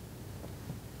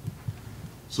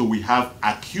 So we have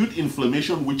acute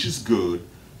inflammation, which is good,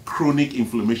 chronic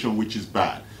inflammation, which is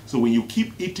bad. So when you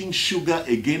keep eating sugar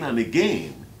again and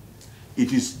again,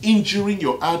 it is injuring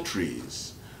your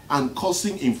arteries and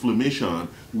causing inflammation,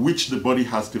 which the body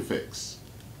has to fix.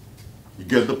 You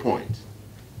get the point?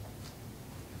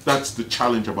 That's the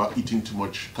challenge about eating too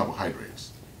much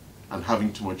carbohydrates and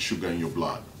having too much sugar in your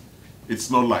blood. It's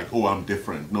not like, oh, I'm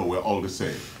different. No, we're all the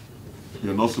same.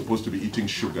 You're not supposed to be eating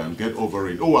sugar and get over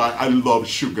it. Oh, I love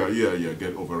sugar. Yeah,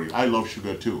 get over it. I love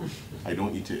sugar too. I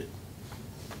don't eat it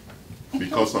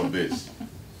because of this.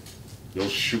 Those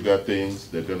sugar things,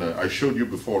 they're gonna, I showed you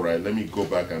before, right? Let me go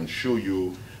back and show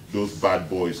you those bad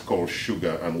boys called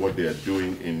sugar and what they are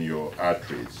doing in your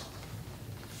arteries.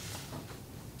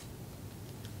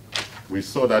 We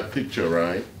saw that picture,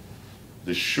 right?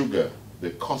 The sugar,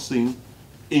 they're causing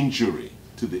injury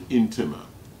to the intima.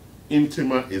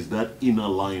 Intima is that inner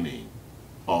lining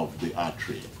of the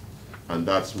artery, and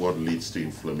that's what leads to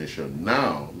inflammation.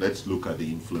 Now, let's look at the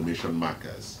inflammation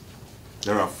markers.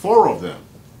 There are 4 of them.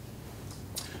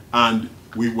 And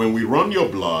when we run your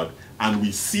blood and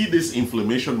we see these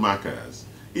inflammation markers,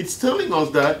 it's telling us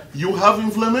that you have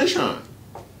inflammation,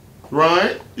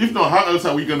 right? If not, how else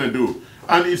are we gonna do?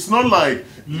 And it's not like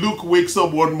Luke wakes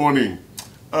up one morning,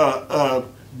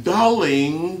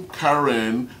 darling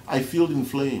Karen, I feel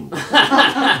inflamed.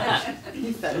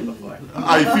 You said it before.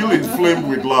 I feel inflamed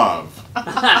with love.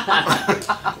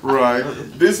 Right?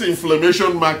 These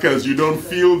inflammation markers, you don't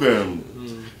feel them.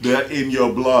 They're in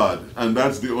your blood, and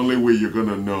that's the only way you're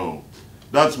gonna know.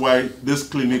 That's why this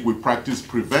clinic, we practice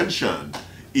prevention.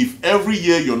 If every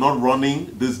year you're not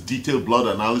running this detailed blood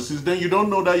analysis, then you don't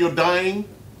know that you're dying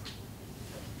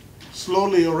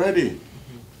slowly already.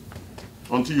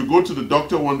 Until you go to the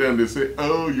doctor one day and they say,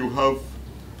 oh, you have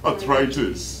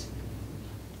arthritis.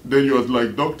 Then you're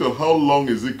like, doctor, how long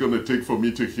is it going to take for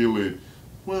me to heal it?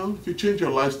 Well, if you change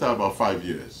your lifestyle, about 5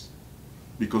 years.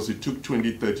 Because it took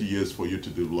 20, 30 years for you to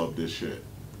develop this shit.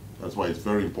 That's why it's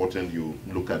very important you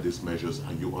look at these measures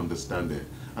and you understand it.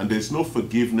 And there's no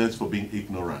forgiveness for being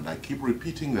ignorant. I keep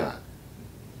repeating that.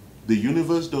 The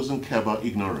universe doesn't care about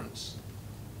ignorance.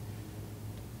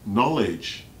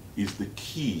 Knowledge is the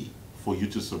key for you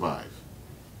to survive.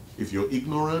 If you're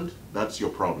ignorant, that's your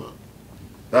problem.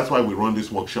 That's why we run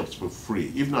these workshops for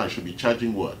free. If not, I should be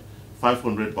charging what?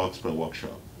 $500 per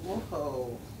workshop.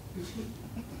 Whoa.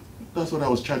 That's what I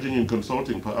was charging in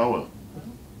consulting per hour.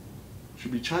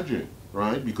 Should be charging,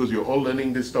 right? Because you're all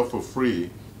learning this stuff for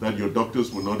free that your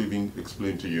doctors will not even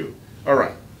explain to you. All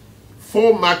right.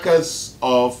 4 markers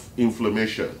of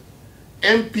inflammation.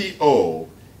 MPO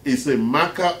is a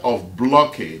marker of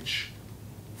blockage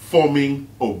forming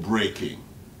or breaking.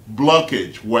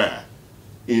 Blockage where?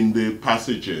 In the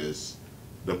passages,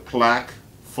 the plaque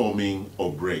forming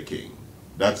or breaking.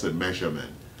 That's a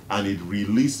measurement. And it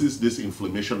releases this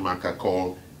inflammation marker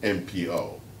called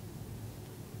MPO.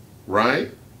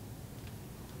 Right?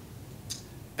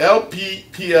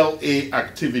 LPPLA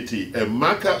activity, a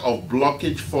marker of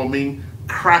blockage forming,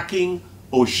 cracking,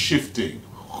 or shifting.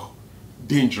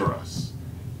 Dangerous.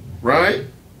 Right?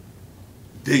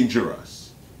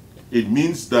 Dangerous. It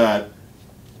means that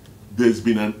there's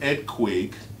been an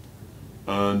earthquake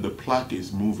and the plaque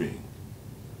is moving,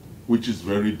 which is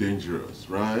very dangerous,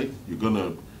 right? You're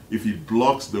gonna, if it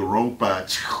blocks the wrong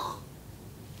patch,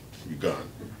 you're gone.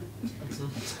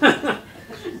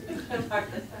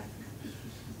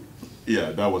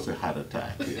 Yeah, that was a heart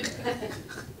attack. Yeah.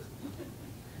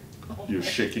 You're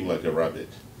shaking like a rabbit.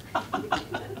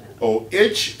 Oh,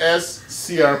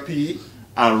 HSCRP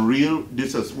are real,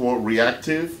 this is more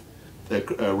reactive,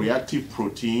 a reactive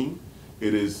protein.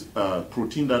 It is a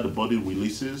protein that the body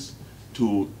releases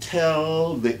to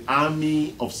tell the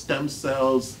army of stem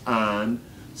cells and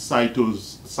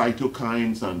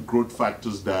cytokines and growth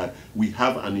factors that we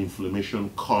have an inflammation,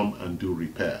 come and do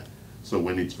repair. So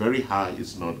when it's very high,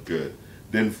 it's not good.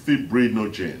 Then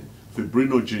fibrinogen.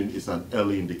 Fibrinogen is an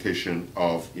early indication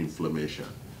of inflammation.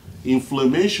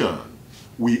 Inflammation,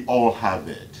 we all have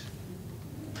it.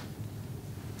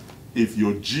 If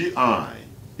your GI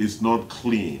is not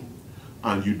clean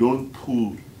and you don't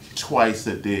poo twice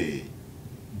a day,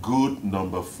 good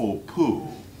number 4 poo,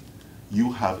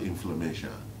 you have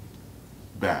inflammation.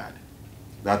 Bad.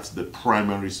 That's the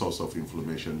primary source of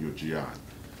inflammation, your GI.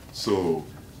 So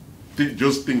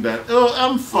just think that, oh,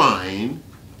 I'm fine.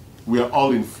 We are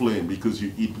all inflamed because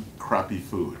you eat crappy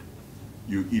food.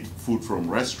 You eat food from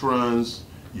restaurants,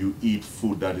 you eat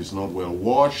food that is not well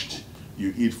washed,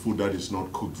 you eat food that is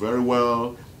not cooked very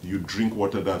well, you drink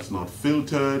water that's not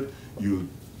filtered, you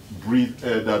breathe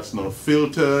air that's not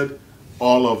filtered.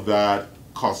 All of that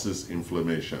causes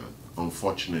inflammation,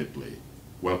 unfortunately.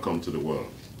 welcome to the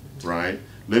world, right?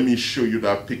 Let me show you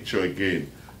that picture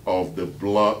again of the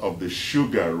blood, of the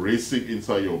sugar racing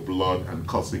inside your blood and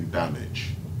causing damage,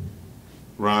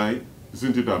 right?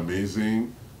 Isn't it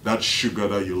amazing? That sugar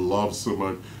that you love so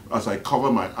much. As I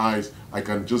cover my eyes, I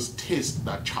can just taste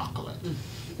that chocolate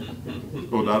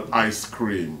or that ice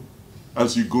cream.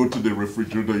 As you go to the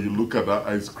refrigerator, you look at that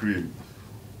ice cream.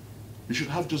 You should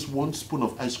have just 1 spoon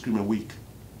of ice cream a week.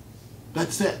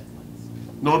 That's it.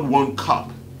 Not 1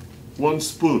 cup. 1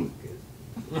 spoon.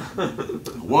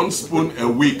 1 spoon a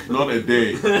week, not a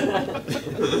day.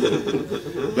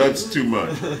 That's too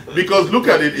much. Because look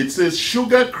at it, it says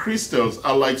sugar crystals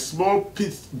are like small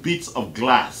bits of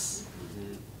glass.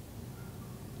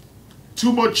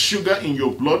 Too much sugar in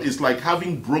your blood is like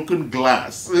having broken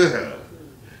glass,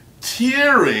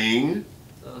 tearing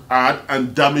at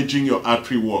and damaging your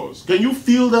artery walls. Can you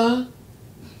feel that?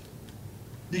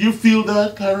 Do you feel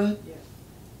that, Karen? Yes.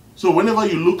 So whenever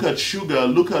you look at sugar,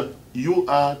 look at you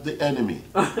are the enemy.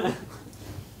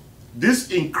 This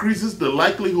increases the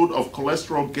likelihood of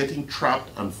cholesterol getting trapped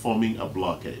and forming a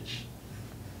blockage.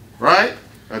 Right?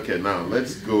 Okay, now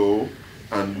let's go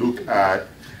and look at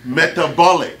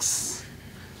metabolics.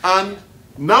 And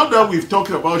now that we've talked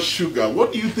about sugar,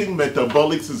 what do you think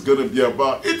metabolics is going to be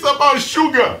about? It's about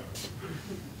sugar.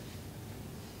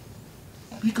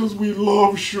 Because we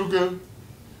love sugar.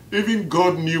 Even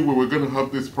God knew we were going to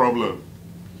have this problem.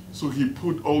 So he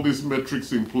put all these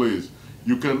metrics in place.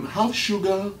 You can have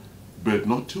sugar, but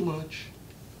not too much.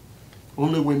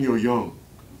 Only when you're young.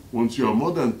 Once you're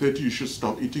more than 30, you should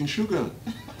stop eating sugar.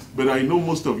 But I know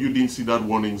most of you didn't see that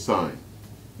warning sign.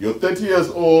 You're 30 years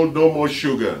old, no more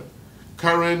sugar.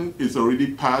 Karen is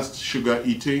already past sugar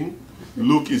eating.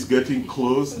 Luke is getting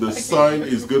close. The sign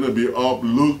is going to be up.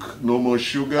 Luke, no more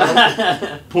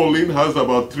sugar. Pauline has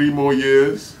about 3 more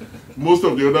years. Most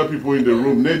of the other people in the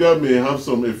room, Neda may have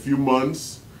a few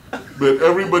months, but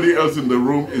everybody else in the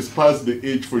room is past the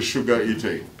age for sugar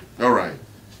eating. All right,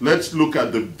 let's look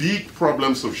at the big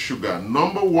problems of sugar.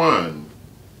 Number 1,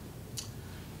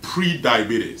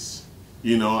 pre-diabetes.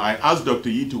 You know, I asked Dr.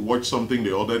 Yi to watch something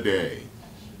the other day.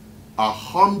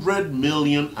 100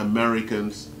 million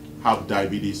Americans have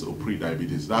diabetes or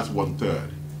pre-diabetes. That's 1/3.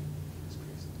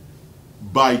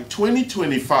 By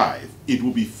 2025, it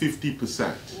will be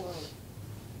 50%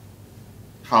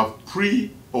 have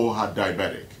pre or are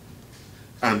diabetic.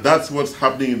 And that's what's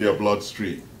happening in their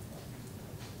bloodstream.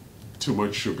 Too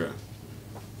much sugar.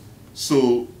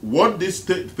 So what this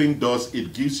thing does,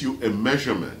 it gives you a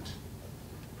measurement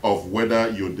of whether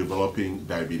you're developing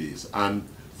diabetes. And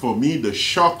for me, the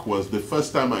shock was the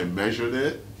first time I measured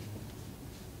it,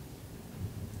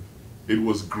 it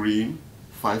was green,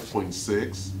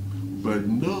 5.6. But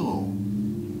no,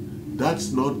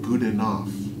 that's not good enough.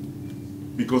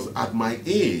 Because at my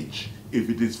age, if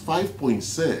it is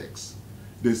 5.6,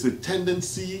 there's a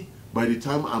tendency by the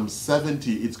time I'm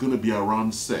 70, it's going to be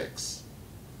around 6.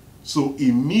 So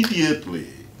immediately,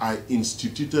 I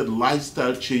instituted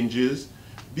lifestyle changes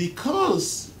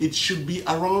because it should be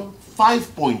around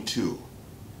 5.2.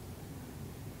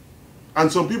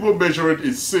 And some people measure it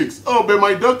as 6. Oh, but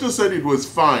my doctor said it was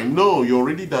fine. No, you're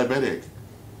already diabetic.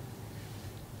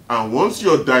 And once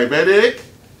you're diabetic,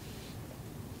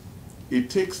 it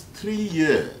takes 3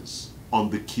 years on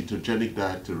the ketogenic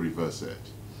diet to reverse it.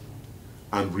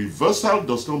 And reversal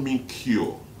does not mean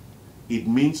cure. It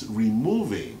means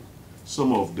removing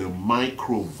some of the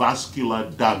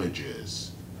microvascular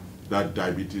damages that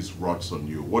diabetes wrought on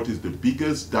you. What is the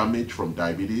biggest damage from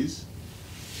diabetes?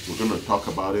 We're going to talk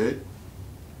about it.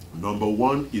 Number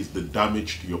 1 is the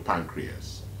damage to your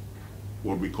pancreas.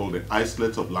 What we call the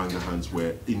islets of Langerhans,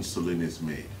 where insulin is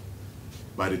made.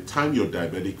 By the time you're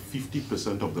diabetic,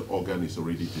 50% of the organ is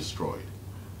already destroyed.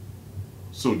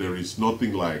 So there is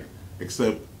nothing like,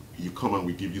 except you come and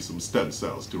we give you some stem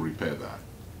cells to repair that.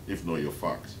 If not, you're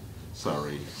fucked.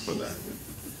 Sorry for that.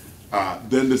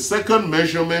 Then the second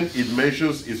measurement it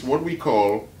measures is what we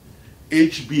call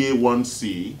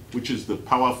HbA1c, which is the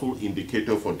powerful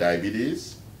indicator for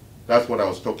diabetes. That's what I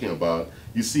was talking about.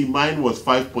 You see, mine was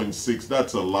 5.6.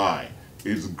 That's a lie.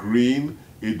 It's green.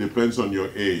 It depends on your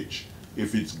age.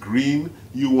 If it's green,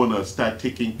 you want to start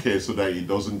taking care so that it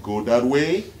doesn't go that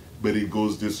way, but it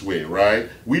goes this way, right?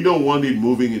 We don't want it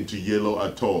moving into yellow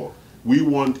at all. We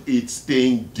want it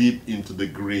staying deep into the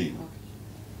green.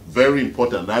 Very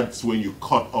important. That's when you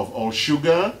cut off all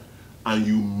sugar and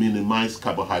you minimize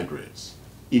carbohydrates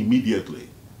immediately,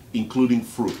 including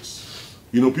fruits.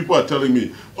 You know, people are telling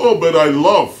me, oh, but I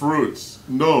love fruits.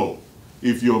 No,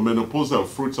 if your menopausal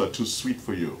fruits are too sweet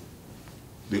for you.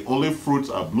 The only fruits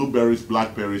are blueberries,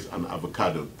 blackberries, and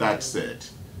avocado. That's it.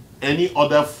 Any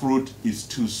other fruit is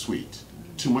too sweet,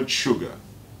 too much sugar.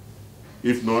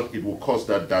 If not, it will cause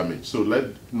that damage. So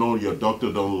know your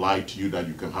doctor don't lie to you that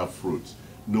you can have fruits.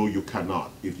 No, you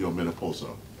cannot if you're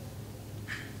menopausal.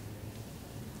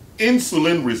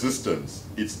 Insulin resistance,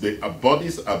 it's the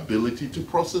body's ability to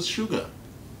process sugar.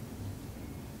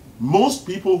 Most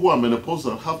people who are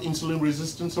menopausal have insulin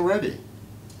resistance already.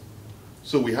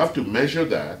 So we have to measure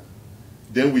that.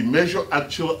 Then we measure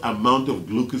actual amount of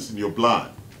glucose in your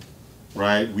blood,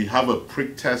 right? We have a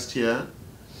prick test here,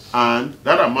 and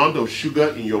that amount of sugar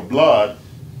in your blood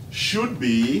should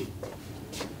be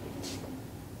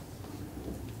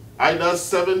either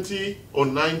 70 or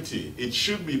 90. It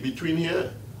should be between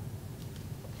here.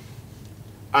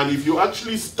 And if you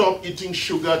actually stop eating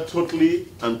sugar totally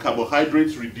and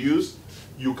carbohydrates reduce,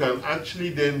 you can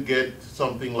actually then get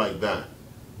something like that,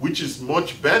 which is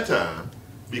much better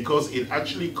because it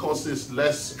actually causes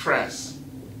less stress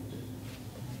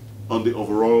on the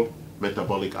overall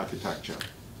metabolic architecture.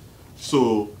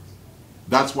 So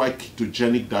that's why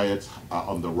ketogenic diets are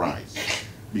on the rise,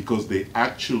 because they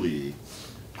actually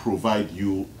provide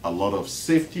you a lot of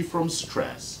safety from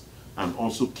stress and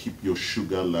also keep your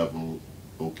sugar level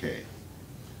okay.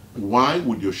 Why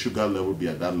would your sugar level be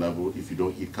at that level if you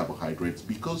don't eat carbohydrates?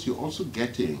 Because you're also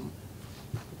getting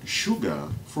sugar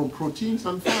from proteins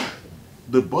and fat.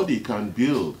 The body can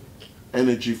build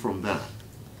energy from that.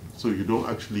 So you don't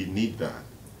actually need that,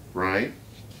 right?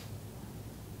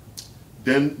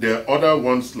 Then there are other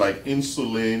ones like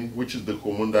insulin, which is the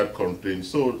hormone that contains.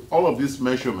 So all of these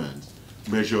measurements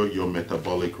measure your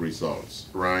metabolic results,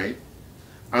 right?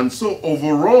 And so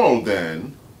overall,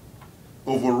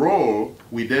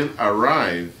 we then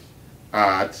arrive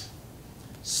at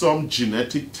some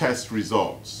genetic test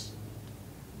results.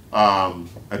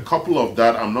 A couple of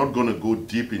that, I'm not going to go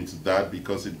deep into that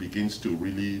because it begins to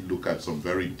really look at some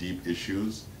very deep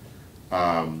issues.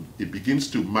 It begins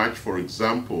to match, for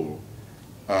example,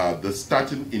 the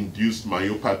statin-induced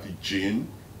myopathy gene.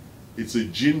 It's a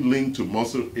gene linked to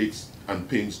muscle aches and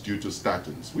pains due to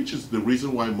statins, which is the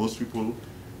reason why most people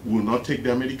will not take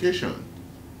their medication.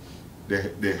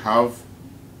 They have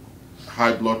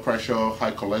high blood pressure,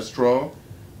 high cholesterol.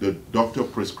 The doctor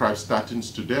prescribes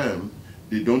statins to them.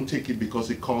 They don't take it because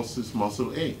it causes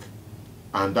muscle ache.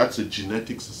 And that's a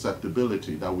genetic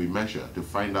susceptibility that we measure to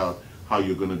find out how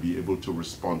you're going to be able to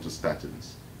respond to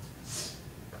statins.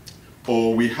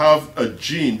 Or we have a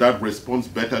gene that responds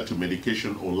better to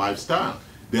medication or lifestyle.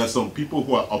 There are some people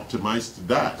who are optimized to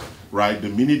that, right? The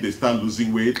minute they start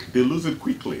losing weight, they lose it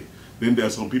quickly. Then there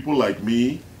are some people like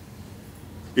me.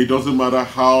 It doesn't matter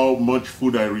how much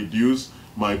food I reduce,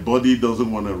 my body doesn't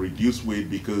want to reduce weight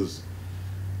because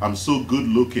I'm so good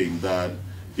looking that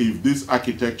if this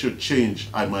architecture changed,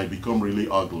 I might become really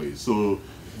ugly. So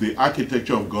the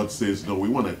architecture of God says, no, we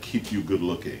want to keep you good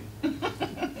looking.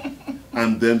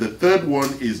 And then the third one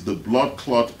is the blood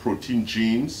clot protein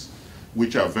genes,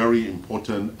 which are very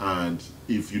important, and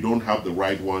if you don't have the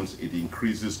right ones, it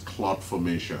increases clot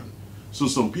formation. So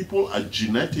some people are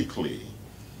genetically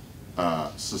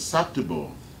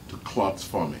susceptible to clots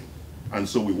forming, and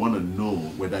so we want to know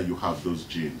whether you have those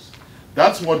genes.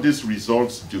 That's what these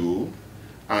results do,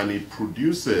 and it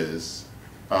produces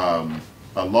a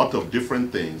lot of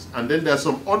different things. And then there's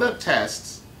some other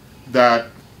tests that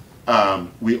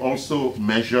we also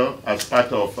measure as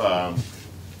part of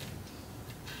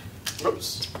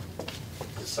oops,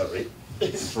 sorry,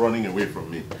 it's running away from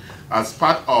me. As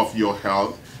part of your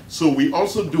health. So we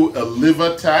also do a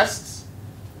liver test.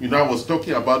 You know, I was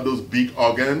talking about those big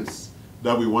organs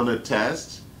that we want to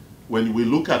test. When we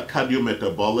look at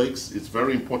cardiometabolics, it's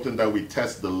very important that we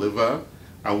test the liver,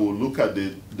 and we'll look at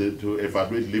to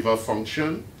evaluate liver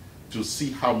function to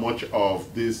see how much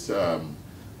of this liver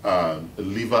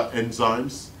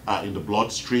enzymes are in the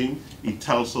bloodstream. It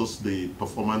tells us the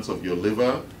performance of your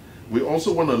liver. We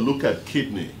also want to look at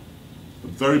kidney, a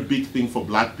very big thing for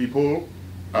black people,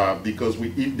 because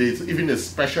there's even a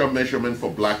special measurement for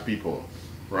black people,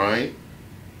 right?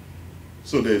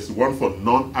 So there's one for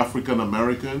non-African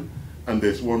American and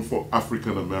there's one for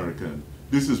African American.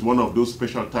 This is one of those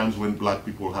special times when black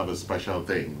people have a special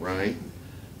thing, right?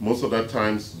 Most of that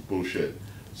times it's bullshit.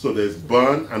 So there's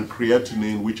burn and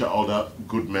creatinine, which are other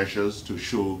good measures to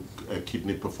show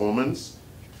kidney performance.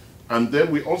 And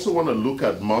then we also want to look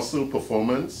at muscle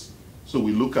performance. So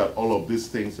we look at all of these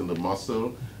things in the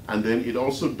muscle. And then it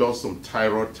also does some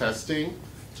thyroid testing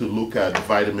to look at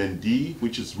vitamin D,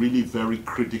 which is really very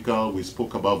critical. We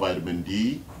spoke about vitamin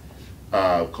D.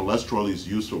 Cholesterol is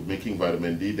used for making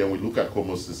vitamin D. Then we look at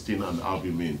homocysteine and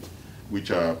albumin,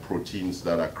 which are proteins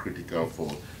that are critical for.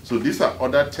 So these are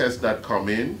other tests that come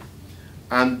in.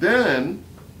 And then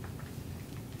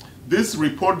this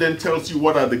report then tells you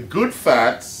what are the good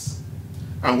fats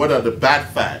and what are the bad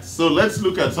fats. So let's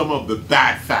look at some of the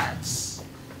bad fats.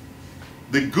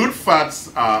 The good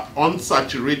fats are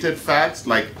unsaturated fats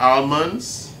like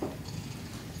almonds,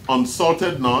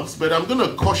 unsalted nuts, but I'm going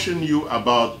to caution you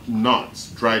about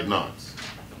nuts, dried nuts.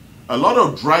 A lot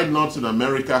of dried nuts in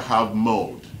America have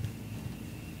mold.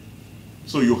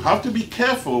 So you have to be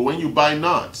careful when you buy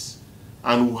nuts.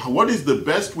 And what is the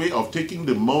best way of taking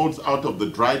the molds out of the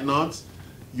dried nuts?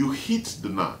 You heat the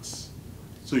nuts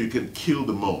so you can kill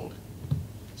the mold.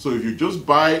 So if you just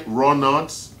buy raw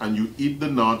nuts and you eat the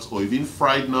nuts, or even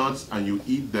fried nuts and you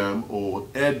eat them, or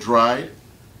air dried,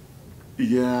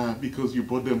 yeah, because you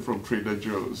bought them from Trader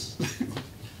Joe's.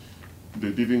 They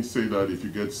didn't say that if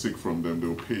you get sick from them,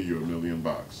 they'll pay you $1 million.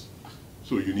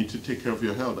 So you need to take care of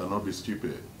your health and not be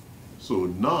stupid. So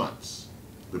nuts,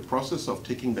 the process of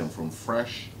taking them from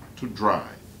fresh to dry,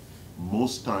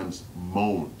 most times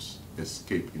molds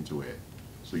escape into it.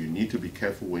 So you need to be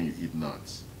careful when you eat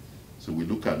nuts. So we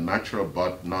look at natural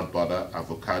nut butter,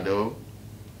 avocado.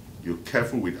 You're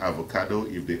careful with avocado.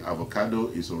 If the avocado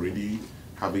is already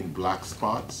having black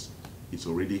spots, it's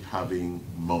already having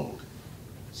mold.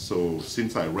 So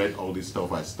since I read all this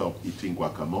stuff, I stopped eating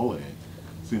guacamole,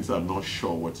 since I'm not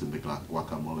sure what's in the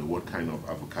guacamole, what kind of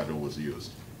avocado was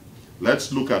used.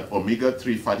 Let's look at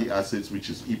omega-3 fatty acids, which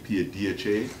is EPA,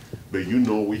 DHA, but you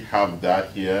know we have that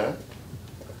here.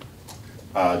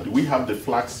 Do we have the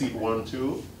flaxseed one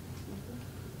too?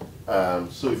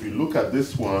 So if you look at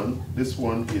this one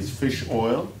is fish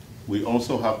oil. We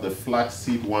also have the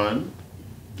flaxseed one,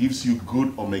 gives you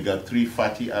good omega-3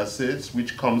 fatty acids,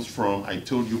 which comes from, I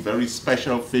told you, very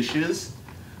special fishes,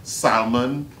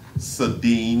 salmon,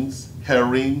 sardines,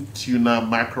 herring, tuna,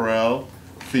 mackerel,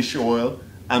 fish oil,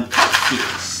 and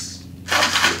capsules.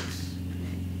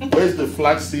 Where's the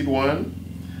flaxseed one?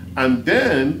 And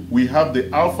then we have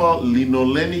the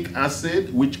alpha-linolenic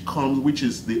acid, which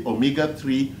is the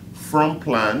omega-3 from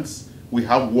plants. We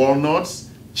have walnuts,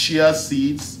 chia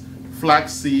seeds,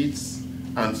 flax seeds,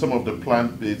 and some of the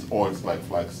plant-based oils like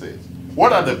flax seeds.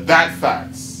 What are the bad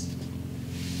fats?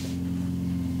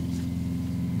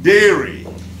 Dairy,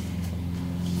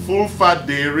 full-fat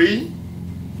dairy,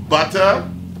 butter.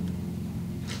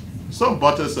 Some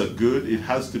butters are good. It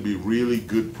has to be really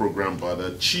good program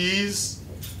butter. Cheese.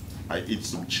 I eat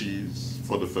some cheese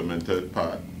for the fermented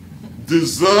part.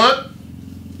 Dessert.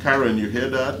 Karen, you hear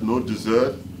that? No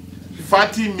dessert.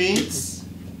 Fatty meats.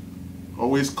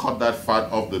 Always cut that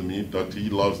fat off the meat. Dr. E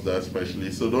loves that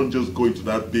especially. So don't just go into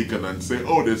that bacon and say,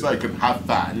 oh, this I can have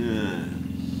fat. Yeah.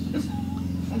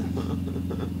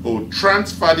 Oh,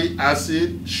 trans fatty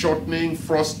acid, shortening,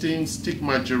 frosting, stick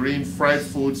margarine, fried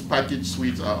foods, packaged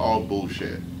sweets are all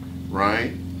bullshit,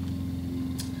 right?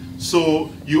 So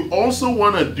you also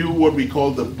want to do what we call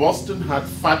the Boston Heart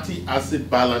Fatty Acid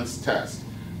Balance Test.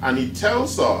 And it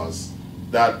tells us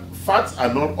that fats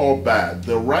are not all bad.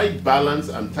 The right balance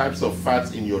and types of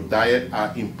fats in your diet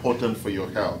are important for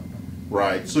your health,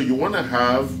 right? So you want to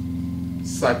have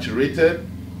saturated,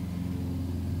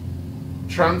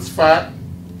 trans fat,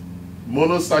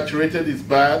 monosaturated is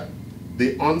bad,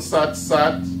 the unsat,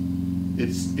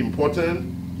 it's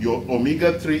important, your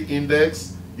omega-3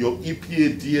 index, your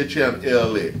EPA, DHA, and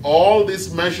ALA. All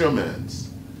these measurements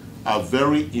are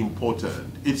very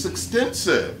important. It's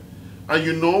extensive. And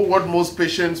you know what most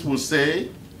patients will say?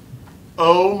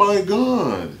 Oh my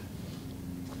God,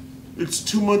 it's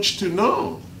too much to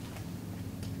know.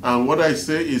 And what I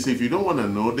say is, if you don't want to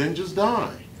know, then just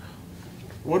die.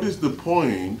 What is the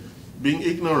point being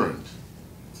ignorant?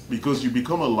 Because you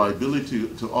become a liability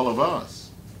to all of us.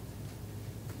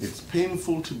 It's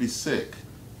painful to be sick.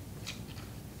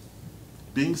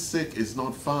 Being sick is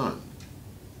not fun.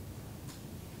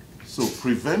 So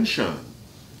prevention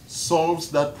solves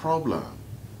that problem.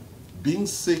 Being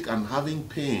sick and having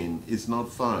pain is not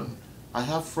fun. I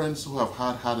have friends who have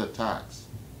had heart attacks.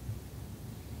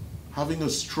 Having a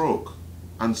stroke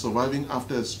and surviving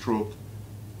after a stroke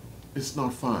is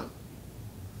not fun.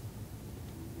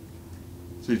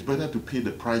 So it's better to pay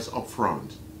the price up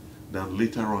front than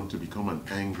later on to become an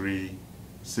angry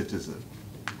citizen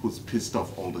who's pissed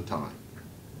off all the time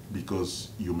because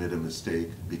you made a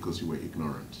mistake, because you were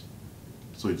ignorant.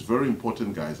 So it's very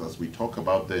important, guys, as we talk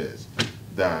about this,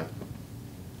 that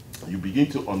you begin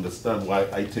to understand why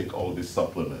I take all these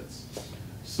supplements.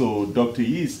 So Dr.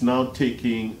 E is now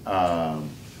taking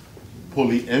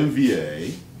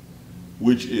poly-MVA,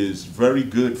 which is very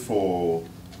good for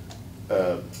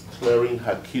clearing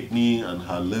her kidney and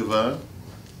her liver.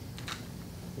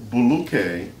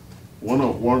 Buluke, one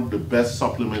of the best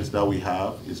supplements that we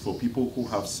have, is for people who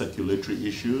have circulatory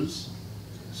issues.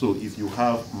 So if you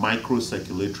have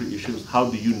microcirculatory issues, how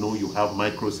do you know you have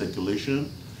microcirculation?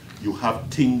 You have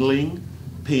tingling,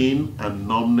 pain, and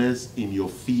numbness in your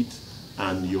feet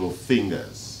and your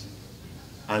fingers.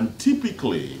 And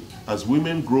typically, as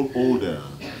women grow older,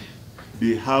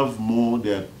 they have more,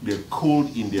 they're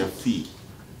cold in their feet.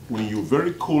 When you're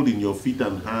very cold in your feet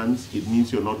and hands, it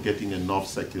means you're not getting enough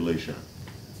circulation.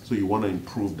 So you want to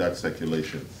improve that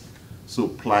circulation. So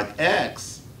Plaque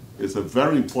X is a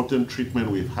very important treatment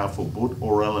we have for both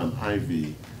oral and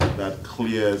IV that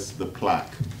clears the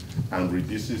plaque and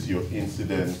reduces your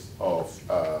incidence of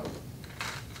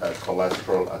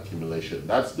cholesterol accumulation.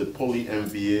 That's the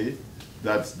poly-MVA.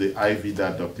 That's the IV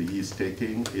that Dr. E is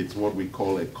taking. It's what we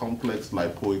call a complex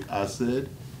lipoic acid.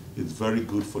 It's very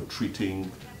good for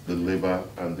treating the liver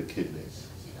and the kidneys.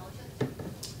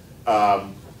 There are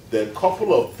a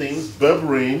couple of things.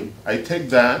 Berberine, I take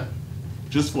that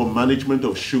just for management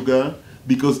of sugar,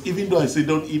 because even though I say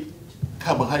don't eat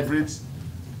carbohydrates,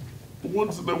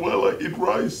 once in a while I eat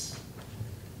rice.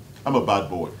 I'm a bad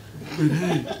boy. But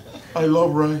hey, I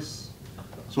love rice.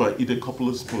 So I eat a couple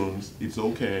of spoons. It's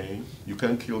okay. You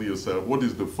can't kill yourself. What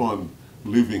is the fun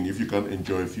living if you can't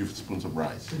enjoy a few spoons of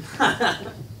rice?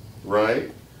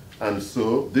 Right? And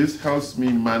so this helps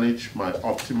me manage my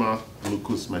optimal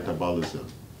glucose metabolism.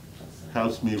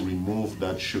 Helps me remove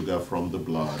that sugar from the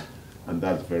blood, and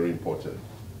that's very important.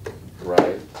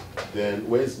 Right? Then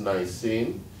where's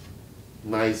niacin?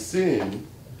 Niacin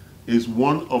is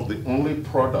one of the only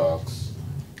products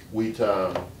with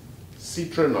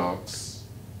citranox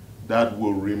that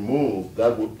will remove,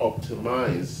 that will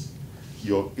optimize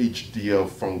your HDL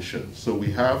function. So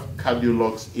we have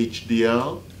Cardiolox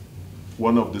HDL,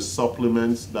 one of the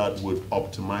supplements that would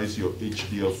optimize your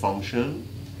HDL function,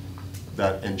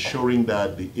 that ensuring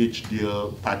that the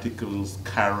HDL particles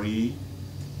carry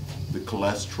the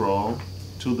cholesterol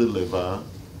to the liver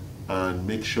and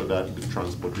make sure that the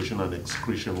transportation and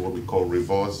excretion, what we call the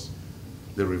reverse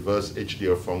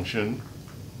HDL function.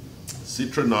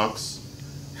 Citranox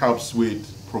helps with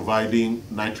providing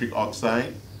nitric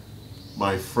oxide.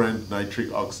 My friend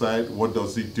nitric oxide, what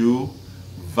does it do?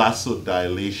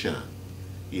 Vasodilation.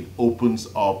 It opens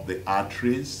up the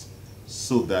arteries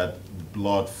so that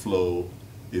blood flow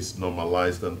is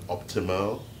normalized and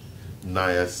optimal.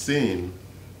 Niacin,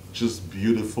 just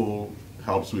beautiful,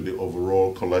 helps with the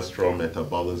overall cholesterol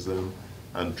metabolism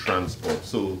and transport.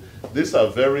 So these are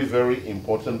very, very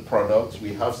important products.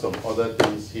 We have some other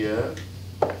things here.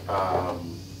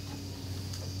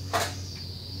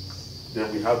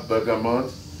 Then we have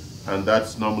bergamot, and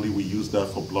that's normally we use that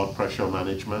for blood pressure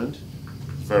management.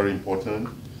 Very important.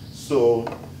 So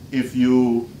if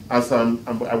you, I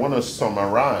want to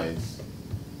summarize.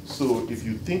 So if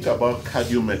you think about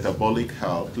cardiometabolic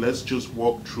health, let's just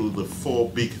walk through the 4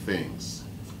 big things.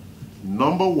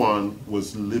 Number 1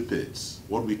 was lipids,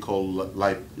 what we call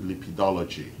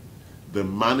lipidology, the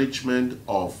management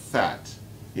of fat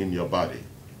in your body.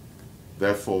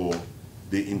 Therefore,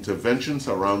 the interventions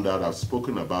around that, I've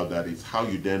spoken about that, is how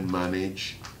you then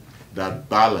manage that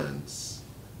balance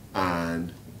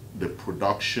and the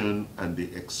production and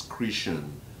the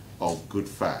excretion of good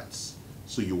fats.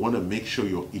 So you want to make sure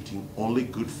you're eating only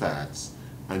good fats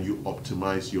and you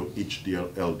optimize your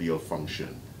HDL, LDL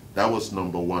function. That was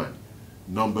number 1.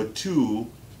 Number 2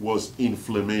 was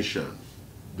inflammation.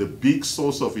 The big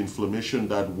source of inflammation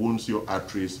that wounds your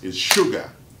arteries is sugar.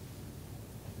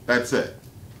 That's it.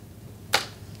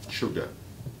 Sugar.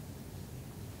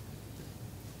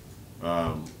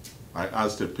 I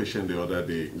asked a patient the other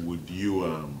day, would you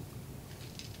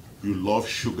love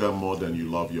sugar more than you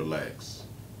love your legs?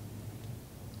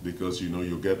 Because you know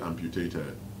you get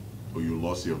amputated or you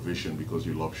lost your vision because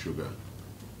you love sugar.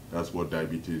 That's what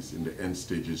diabetes in the end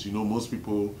stages. You know, most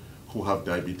people who have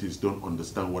diabetes don't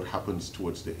understand what happens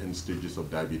towards the end stages of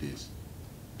diabetes.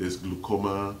 There's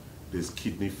glaucoma, there's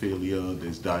kidney failure,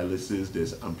 there's dialysis,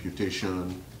 there's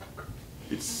amputation.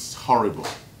 It's horrible.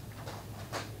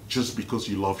 Just because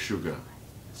you love sugar,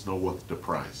 it's not worth the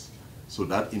price. So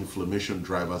that inflammation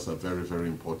drivers are very, very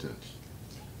important.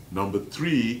 Number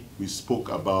 3, we spoke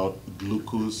about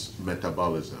glucose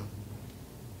metabolism,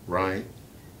 right?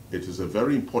 It is a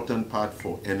very important part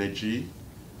for energy,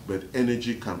 but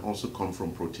energy can also come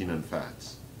from protein and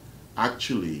fats.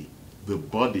 Actually, the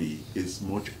body is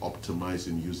much optimized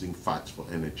in using fats for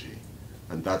energy,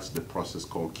 and that's the process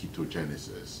called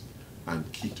ketogenesis. And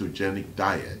ketogenic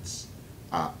diets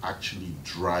are actually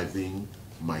driving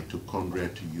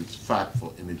mitochondria to use fat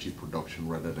for energy production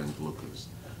rather than glucose.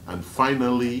 And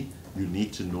finally, you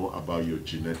need to know about your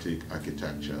genetic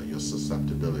architecture, your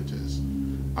susceptibilities.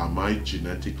 Am I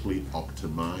genetically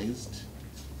optimized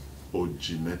or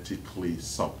genetically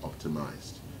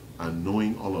sub-optimized. And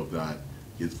knowing all of that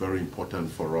is very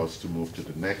important for us to move to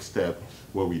the next step,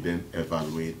 where we then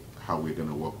evaluate how we're going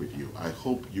to work with you. I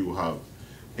hope you have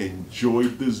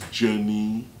enjoyed this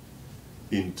journey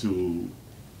into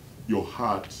your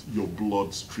heart, your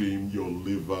bloodstream, your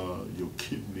liver, your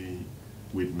kidney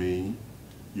with me.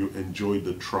 You enjoyed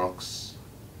the trucks,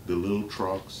 the little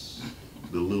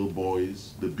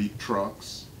boys, the big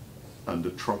trucks, and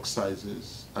the truck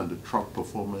sizes, and the truck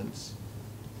performance.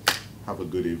 Have a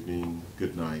good evening,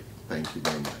 good night. Thank you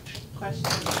very much.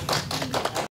 Question.